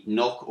Beattie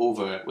knock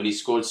over when he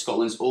scored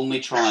Scotland's only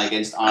try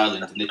against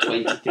Ireland in the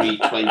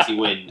 23-20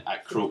 win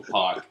at Croke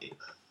Park?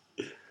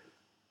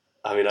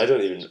 I mean, I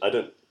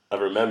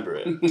remember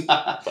it,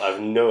 but I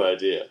have no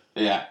idea.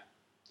 Yeah.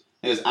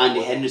 It was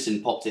Andy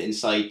Henderson popped it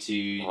inside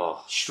to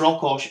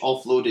Strokosh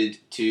offloaded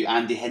to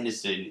Andy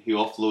Henderson, who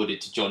offloaded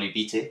to Johnny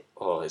Beattie.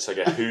 Oh, it's like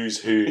a who's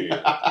who.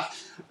 Wow.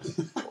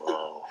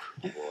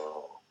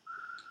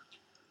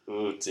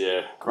 Oh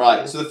dear.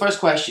 Right, so the first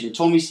question,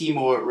 Tommy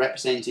Seymour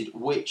represented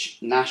which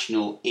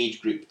national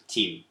age group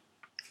team?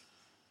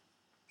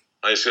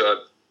 I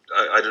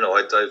don't know.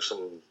 I have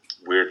some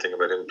weird thing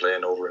about him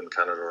playing over in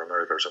Canada or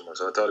America or somewhere,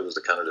 so I thought he was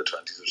the Canada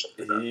 20s or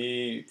something like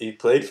that. He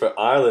played for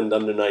Ireland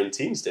under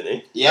 19s, didn't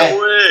he? Yeah,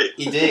 no way.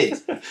 He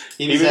did.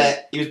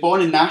 He was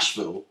born in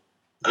Nashville.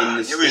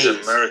 I knew he was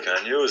American.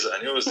 I knew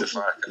it was the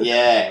fact.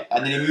 Yeah,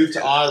 and then he moved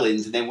to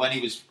Ireland, and then when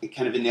he was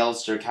kind of in the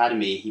Ulster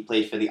Academy, he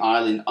played for the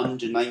Ireland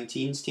under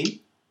 19s team.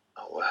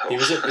 Oh wow. He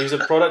was a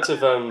product of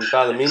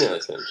Ballymena, I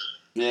think.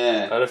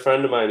 Yeah. I had a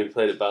friend of mine who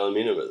played at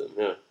Ballymena with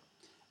him.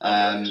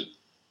 Yeah.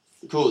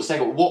 Cool.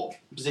 Second, what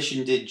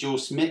position did Joe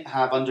Schmidt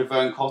have under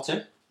Vern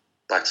Cotter?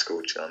 Backs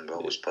coach. I'm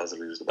always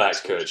positive he was the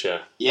Backs coach.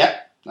 Yeah.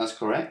 Yeah, that's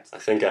correct. I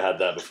think I had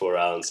that before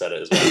Alan said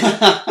it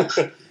as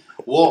well.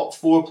 What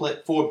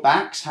 4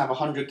 backs have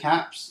 100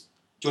 caps?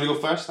 Do you want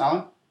to go first,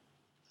 Alan?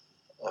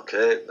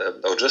 Okay,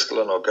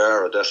 O'Driscoll and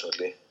O'Gara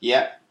definitely.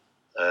 Yeah.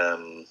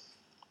 2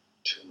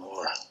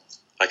 more.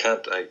 I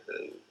can't think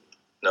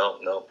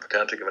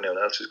of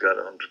anyone else who's got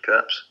 100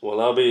 caps.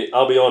 Well, I'll be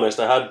honest.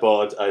 I had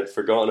Bod. I'd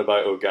forgotten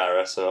about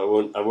O'Gara,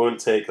 so I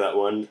won't take that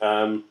one.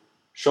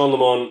 Sean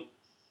Lamont,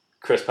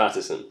 Chris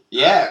Patterson.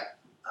 Yeah,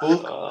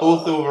 both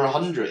over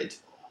 100.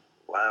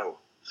 Wow.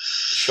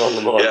 Sean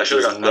Lamont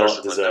does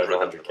not deserve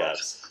 100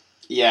 caps.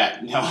 Yeah,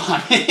 no,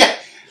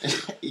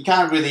 you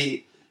can't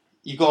really.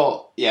 You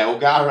got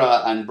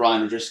O'Gara and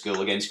Brian O'Driscoll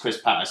against Chris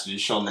Patterson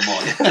and Sean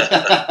Lamont.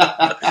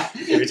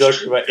 If you're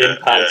talking about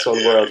impacts on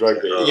world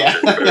rugby,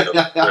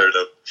 Fair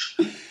enough.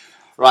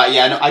 Right,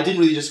 yeah, no, I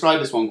didn't really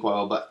describe this one quite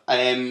well, but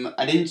an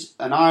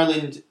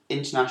Ireland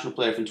international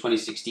player from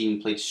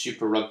 2016 played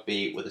Super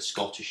Rugby with a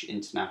Scottish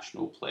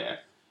international player.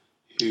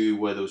 who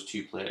were those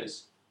two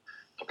players?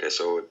 Okay,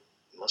 so it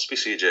must be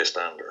CJ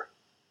Stander,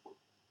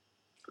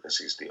 because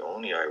he's the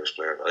only Irish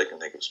player that I can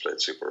think of who's played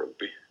Super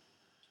Rugby.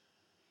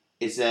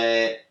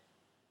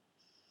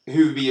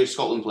 Who would be your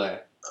Scotland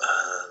player?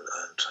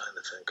 I'm trying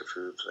to think of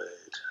who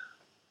played.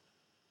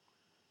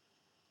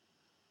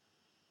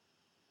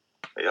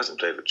 He hasn't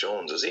played with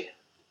Jones, has he?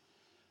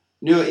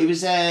 No, it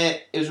was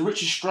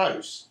Richard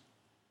Strauss.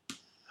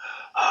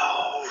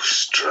 Oh,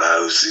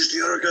 Strauss, he's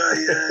the other guy,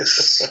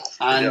 yes.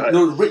 And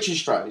no, Richard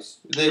Strauss.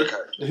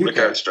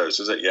 Rickard Strauss,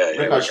 is it? Yeah,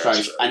 Rickard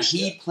Strauss. And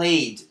he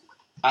played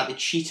at the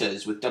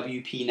Cheetahs with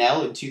WP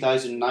Nell in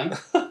 2009.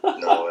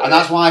 And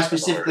that's why I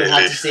specifically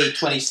had to say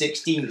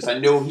 2016, because I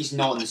know he's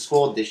not in the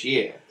squad this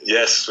year.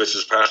 Yes, which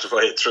is part of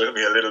why it threw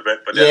me a little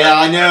bit. But yeah,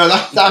 I know.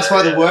 That's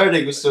why the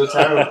wording was so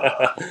terrible.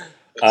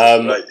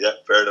 Right, yeah,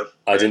 fair enough.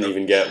 I didn't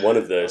even get one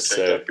of those.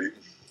 So.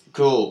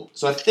 Cool.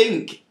 So I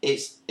think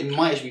it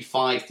might actually be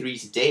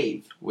 5-3 to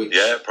Dave. Which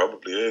yeah, it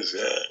probably is.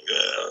 Yeah.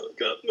 I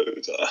can't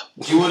lose.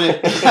 Do you want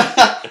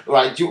to?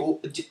 Right.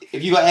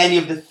 Have you got any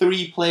of the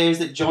 3 players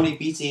that Johnny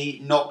Beattie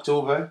knocked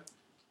over?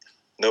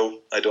 No,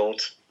 I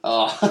don't.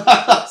 Oh,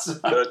 see,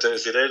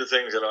 they're the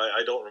things that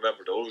I don't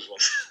remember those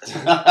ones.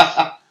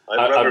 I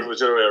remember it was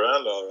the other way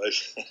around, all right.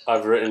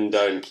 I've written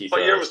down Keith.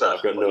 What year was that?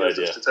 I've got no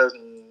idea.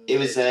 It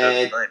was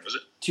 2009, was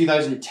it?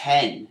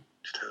 2010.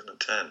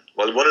 2010.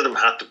 Well, one of them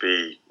had to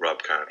be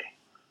Rob Kearney.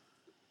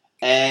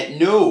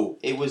 No,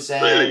 it was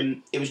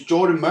Really? It was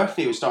Jordan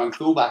Murphy who was starting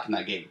fullback in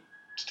that game.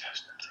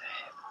 2010.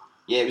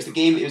 Yeah, it was the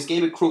game. It was a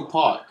game at Croke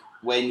Park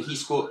when he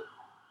scored.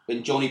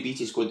 When Johnny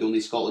Beattie scored the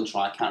only Scotland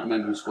try. I can't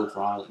remember who scored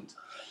for Ireland.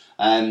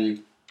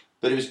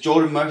 But it was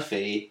Jordan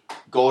Murphy,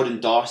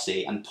 Gordon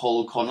Darcy, and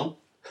Paul O'Connell.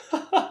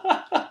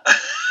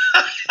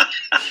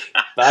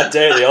 Bad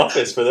day at the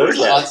office for those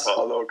lads.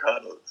 Paul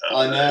O'Connell.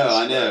 I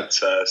know.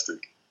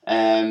 Fantastic.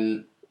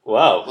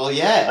 Wow. Well,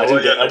 yeah. I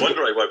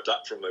wonder I wiped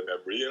that from my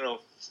memory, you know.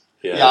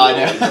 Yeah, I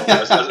know.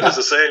 As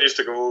the saying used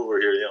to go over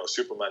here, you know,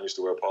 Superman used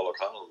to wear Paul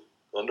O'Connell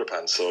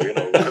underpants, so, you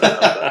know, we couldn't have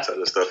that sort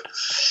of stuff.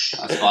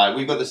 That's fine.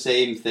 We've got the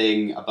same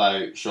thing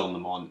about Sean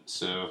Lamont,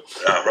 so...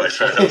 Right,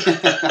 fair enough.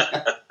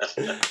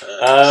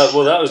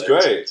 Well, that was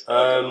great.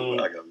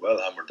 I got well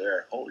hammered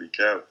there. Holy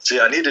cow. See,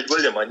 I needed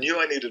William. I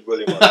knew I needed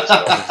William on this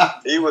one.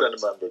 He would have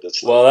remembered it.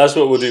 Well, that's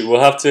what we'll do.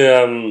 We'll have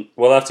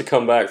to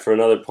come back for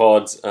another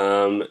pod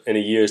in a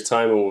year's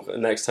time.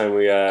 Next time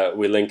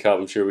we link up,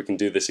 I'm sure we can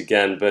do this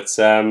again. But,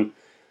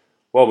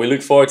 well, we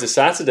look forward to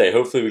Saturday.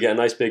 Hopefully we get a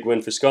nice big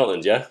win for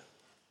Scotland, yeah?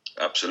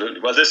 Absolutely.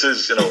 Well, this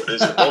is, you know,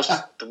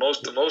 the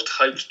most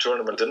hyped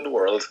tournament in the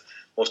world,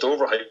 most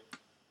overhyped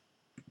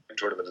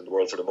tournament in the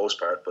world for the most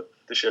part. But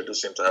this year does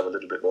seem to have a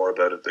little bit more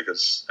about it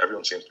because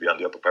everyone seems to be on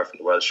the up apart from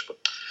the Welsh.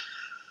 But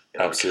you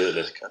know,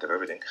 absolutely, can't have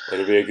everything.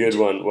 It'll be a good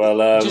one.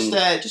 Well,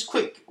 just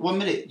quick, 1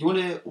 minute. Do you want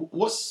to?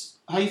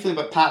 How are you feeling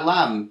about Pat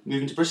Lam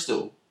moving to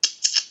Bristol?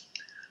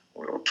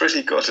 We were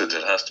pretty gutted,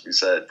 it has to be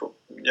said. But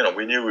you know,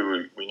 we knew we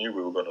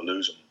were going to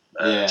lose him.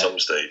 At some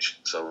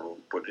stage. So,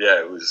 but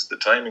yeah, the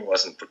timing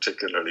wasn't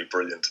particularly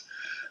brilliant.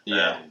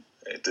 Yeah,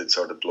 it did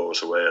sort of blow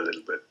us away a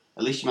little bit.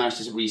 At least you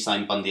managed to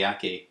re-sign Bundy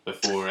Ake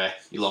before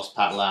you lost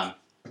Pat Lam.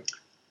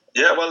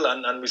 Yeah, well,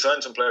 and we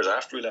signed some players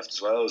after we left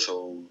as well.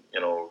 So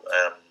you know,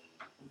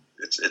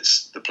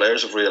 it's the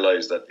players have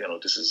realised that you know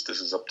this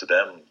is up to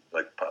them.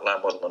 Like Pat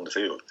Lam wasn't on the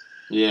field.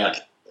 Yeah.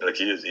 Like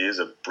he is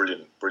a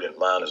brilliant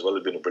man as well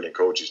as being a brilliant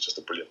coach. He's just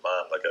a brilliant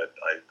man. Like I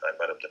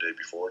met him the day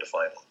before the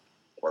final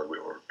while we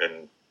were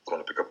going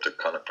to pick up the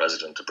Connacht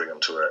president to bring him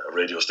to a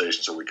radio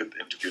station so we could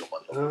interview him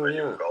on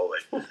radio in Galway.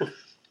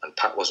 And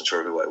Pat wasn't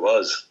sure who I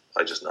was.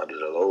 I just nodded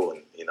hello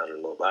and he nodded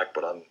hello back.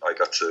 But I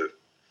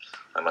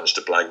managed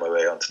to blag my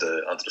way onto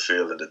the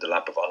field and did the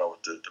lap of honour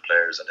with the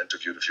players and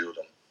interviewed a few of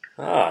them.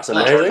 That's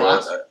amazing.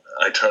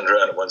 I turned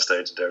around at one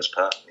stage and there's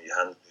Pat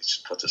and he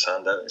puts his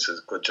hand out and he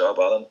says, "Good job,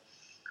 Alan."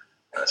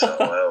 I thought,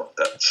 wow,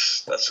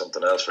 that's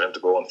something else for him to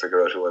go and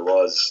figure out who I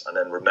was and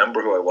then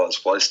remember who I was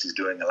whilst he's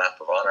doing a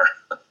lap of honour.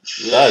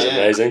 That is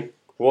amazing.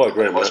 What a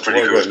great moment. It was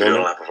pretty good to do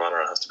a lap of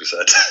honour, it has to be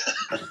said.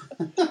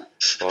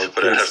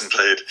 But I haven't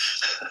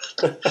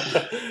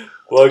played.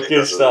 Well,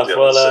 good stuff.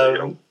 Well,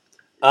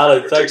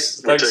 Alan,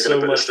 thanks so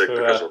much for...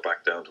 because we're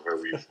back down to where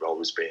we've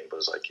always been, but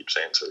as I keep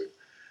saying to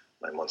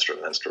my Munster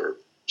and Leinster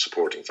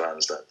supporting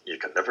fans, that you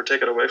can never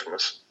take it away from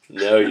us.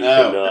 No, you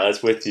cannot.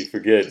 That's with you for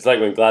good. It's like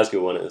when Glasgow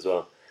won it as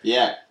well.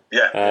 Yeah.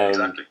 Yeah,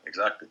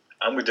 exactly.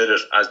 And we did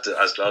it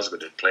as Glasgow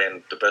did,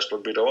 playing the best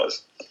rugby there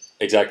was.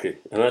 Exactly,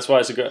 and that's why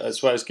it's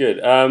good.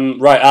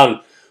 Right,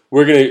 Alan,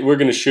 we're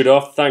gonna shoot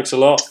off. Thanks a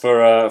lot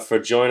for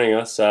joining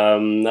us.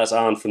 That's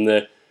Alan from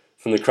the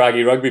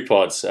Craggy Rugby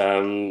Pods.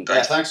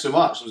 Thanks so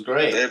much. It was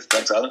great. Dave,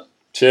 thanks, Alan.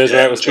 Cheers,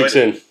 mate. We'll speak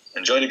soon.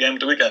 Enjoy the game at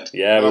the weekend.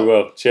 Yeah, we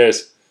will.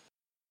 Cheers.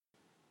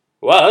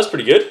 Wow, that's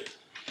pretty good.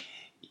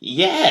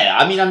 Yeah,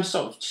 I mean, I'm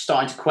sort of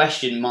starting to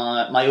question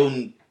my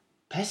own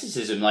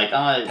pessimism.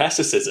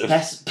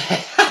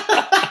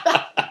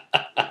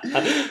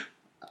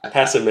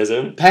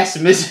 Pessimism.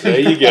 Pessimism. There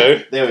you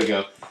go. There we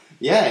go.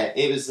 Yeah,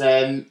 it was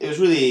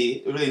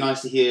really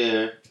nice to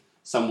hear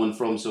someone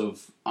from sort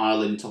of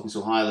Ireland talking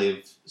so highly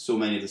of so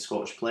many of the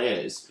Scottish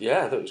players.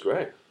 Yeah, that was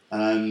great.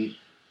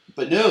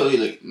 But no,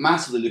 look,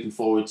 massively looking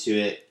forward to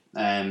it.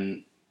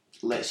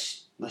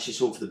 Let's just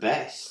hope for the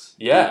best.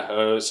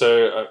 Yeah,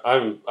 so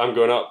I'm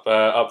going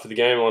up for the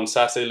game on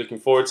Saturday. Looking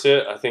forward to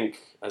it. I think,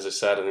 as I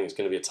said, I think it's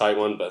going to be a tight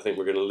one, but I think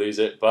we're going to lose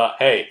it. But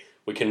hey,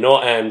 we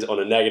cannot end on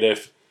a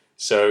negative.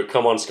 So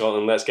come on,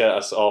 Scotland, let's get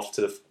us off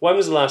to the... When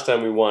was the last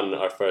time we won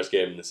our first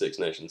game in the Six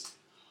Nations?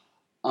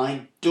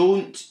 I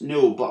don't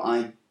know, but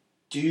I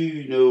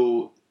do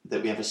know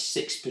that we have a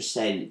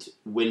 6%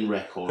 win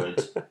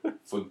record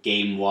for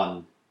game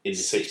 1 in the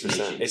 6%. Six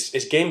Nations.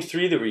 It's game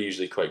 3 that we're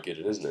usually quite good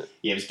at, isn't it?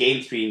 Yeah, it was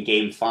game 3 and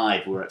game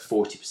 5 we were at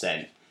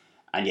 40%.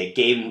 And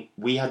yeah,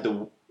 we had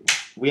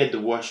the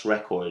worst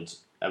record.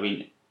 I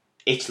mean,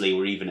 Italy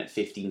were even at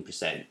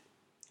 15%.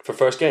 For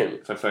first game?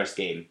 For first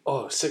game.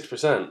 Oh,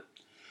 6%.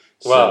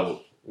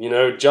 Well,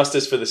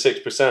 justice for the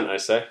 6%, I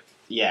say.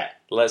 Yeah.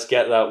 Let's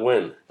get that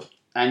win.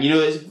 And,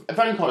 it's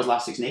Vernon Carter's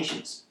last Six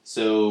Nations.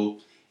 So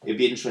it'd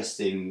be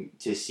interesting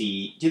to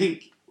see. Do you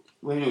think,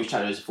 when we've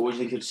chatted about this before, do you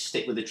think he'll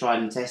stick with the tried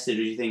and tested,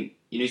 or do you think,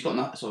 he's got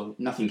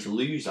nothing to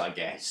lose, I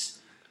guess?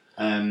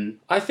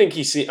 I think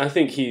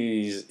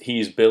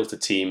he's built a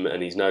team,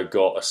 and he's now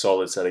got a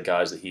solid set of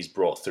guys that he's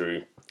brought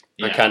through.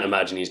 Yeah. I can't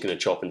imagine he's going to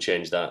chop and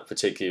change that,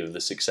 particularly with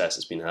the success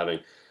it's been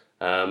having.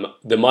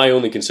 My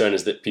only concern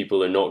is that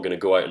people are not going to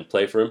go out and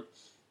play for him,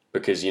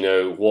 because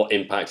what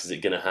impact is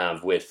it going to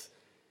have with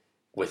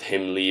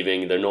him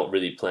leaving? They're not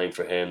really playing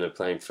for him; they're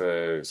playing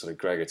for sort of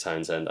Gregor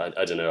Townsend.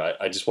 I don't know.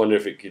 I just wonder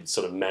if it could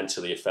sort of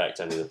mentally affect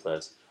any of the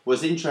players. Well,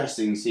 it's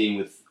interesting seeing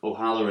with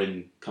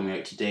O'Halloran coming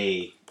out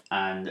today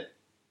and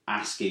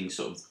asking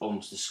sort of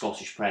almost the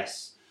Scottish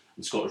press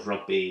and Scottish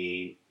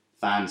rugby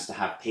fans to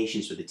have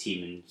patience with the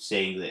team, and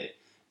saying that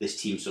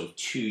this team's sort of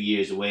 2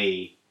 years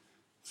away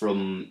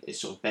from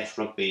its sort of best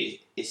rugby.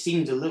 It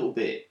seemed a little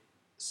bit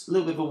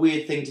of a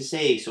weird thing to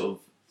say, sort of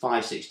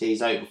 5-6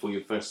 days out before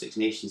your first Six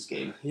Nations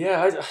game.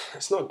 Yeah,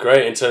 it's not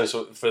great in terms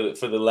of for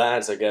the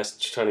lads, I guess,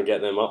 trying to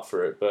get them up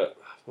for it. But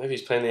maybe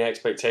he's playing the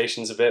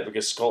expectations a bit,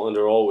 because Scotland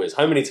are always...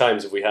 How many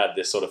times have we had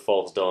this sort of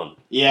false dawn?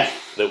 Yeah.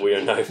 That we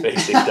are now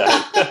facing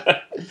down.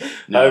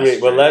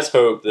 Well, let's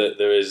hope that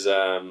there is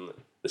the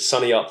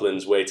sunny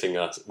uplands waiting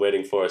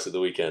for us at the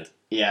weekend.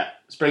 Yeah,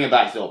 let's bring it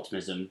back to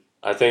optimism.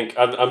 I think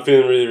I'm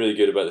feeling really, really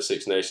good about the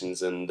Six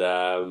Nations, and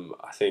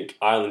I think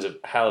Ireland's a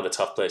hell of a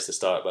tough place to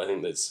start, but I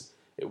think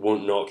it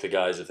won't knock the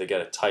guys if they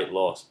get a tight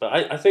loss.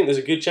 But I think there's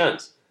a good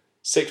chance.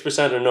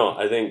 6% or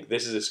not, I think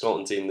this is a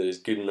Scotland team that is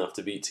good enough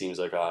to beat teams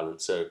like Ireland.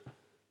 So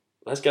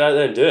let's get out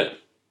there and do it.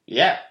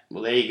 Yeah,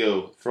 well, there you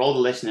go. For all the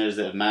listeners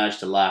that have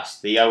managed to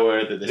last the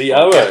hour that this... The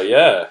hour,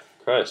 yeah.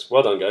 Christ,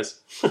 well done,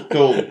 guys.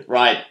 Cool,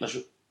 right.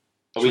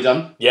 Are we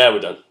done? Yeah, we're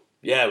done.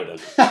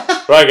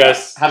 Right,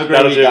 guys. Have a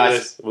great week,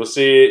 guys. We'll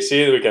see you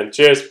the weekend.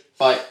 Cheers.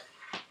 Bye.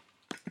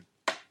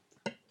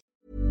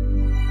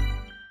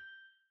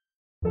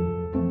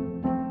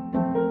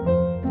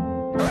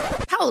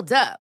 Hold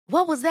up.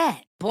 What was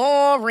that?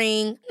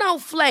 Boring. No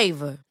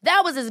flavor.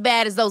 That was as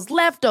bad as those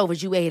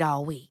leftovers you ate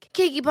all week.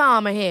 Keke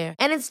Palmer here,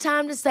 and it's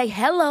time to say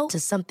hello to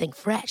something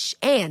fresh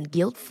and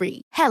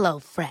guilt-free. Hello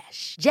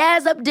Fresh.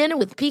 Jazz up dinner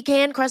with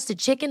pecan-crusted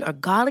chicken or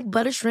garlic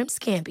butter shrimp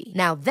scampi.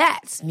 Now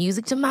that's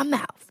music to my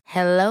mouth.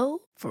 Hello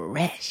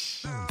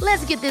Fresh.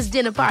 Let's get this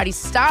dinner party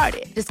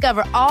started.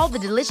 Discover all the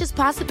delicious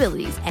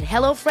possibilities at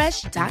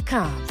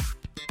HelloFresh.com.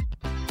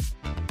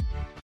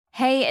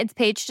 Hey, it's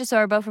Paige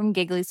DeSorbo from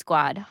Giggly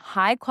Squad.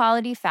 High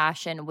quality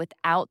fashion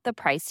without the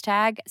price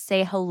tag.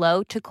 Say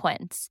hello to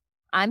Quince.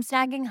 I'm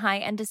snagging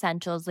high-end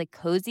essentials like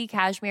cozy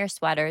cashmere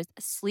sweaters,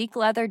 sleek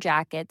leather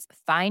jackets,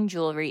 fine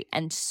jewelry,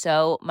 and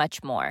so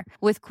much more.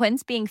 With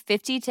Quince being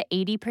 50 to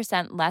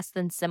 80% less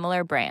than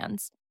similar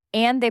brands.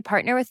 And they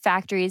partner with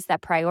factories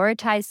that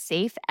prioritize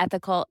safe,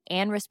 ethical,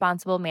 and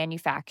responsible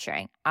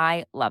manufacturing.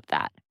 I love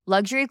that.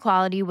 Luxury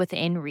quality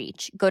within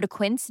reach. Go to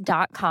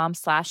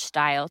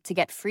quince.com/style to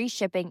get free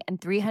shipping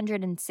and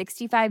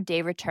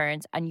 365-day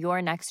returns on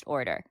your next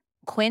order.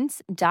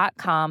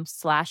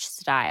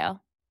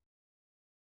 Quince.com/style.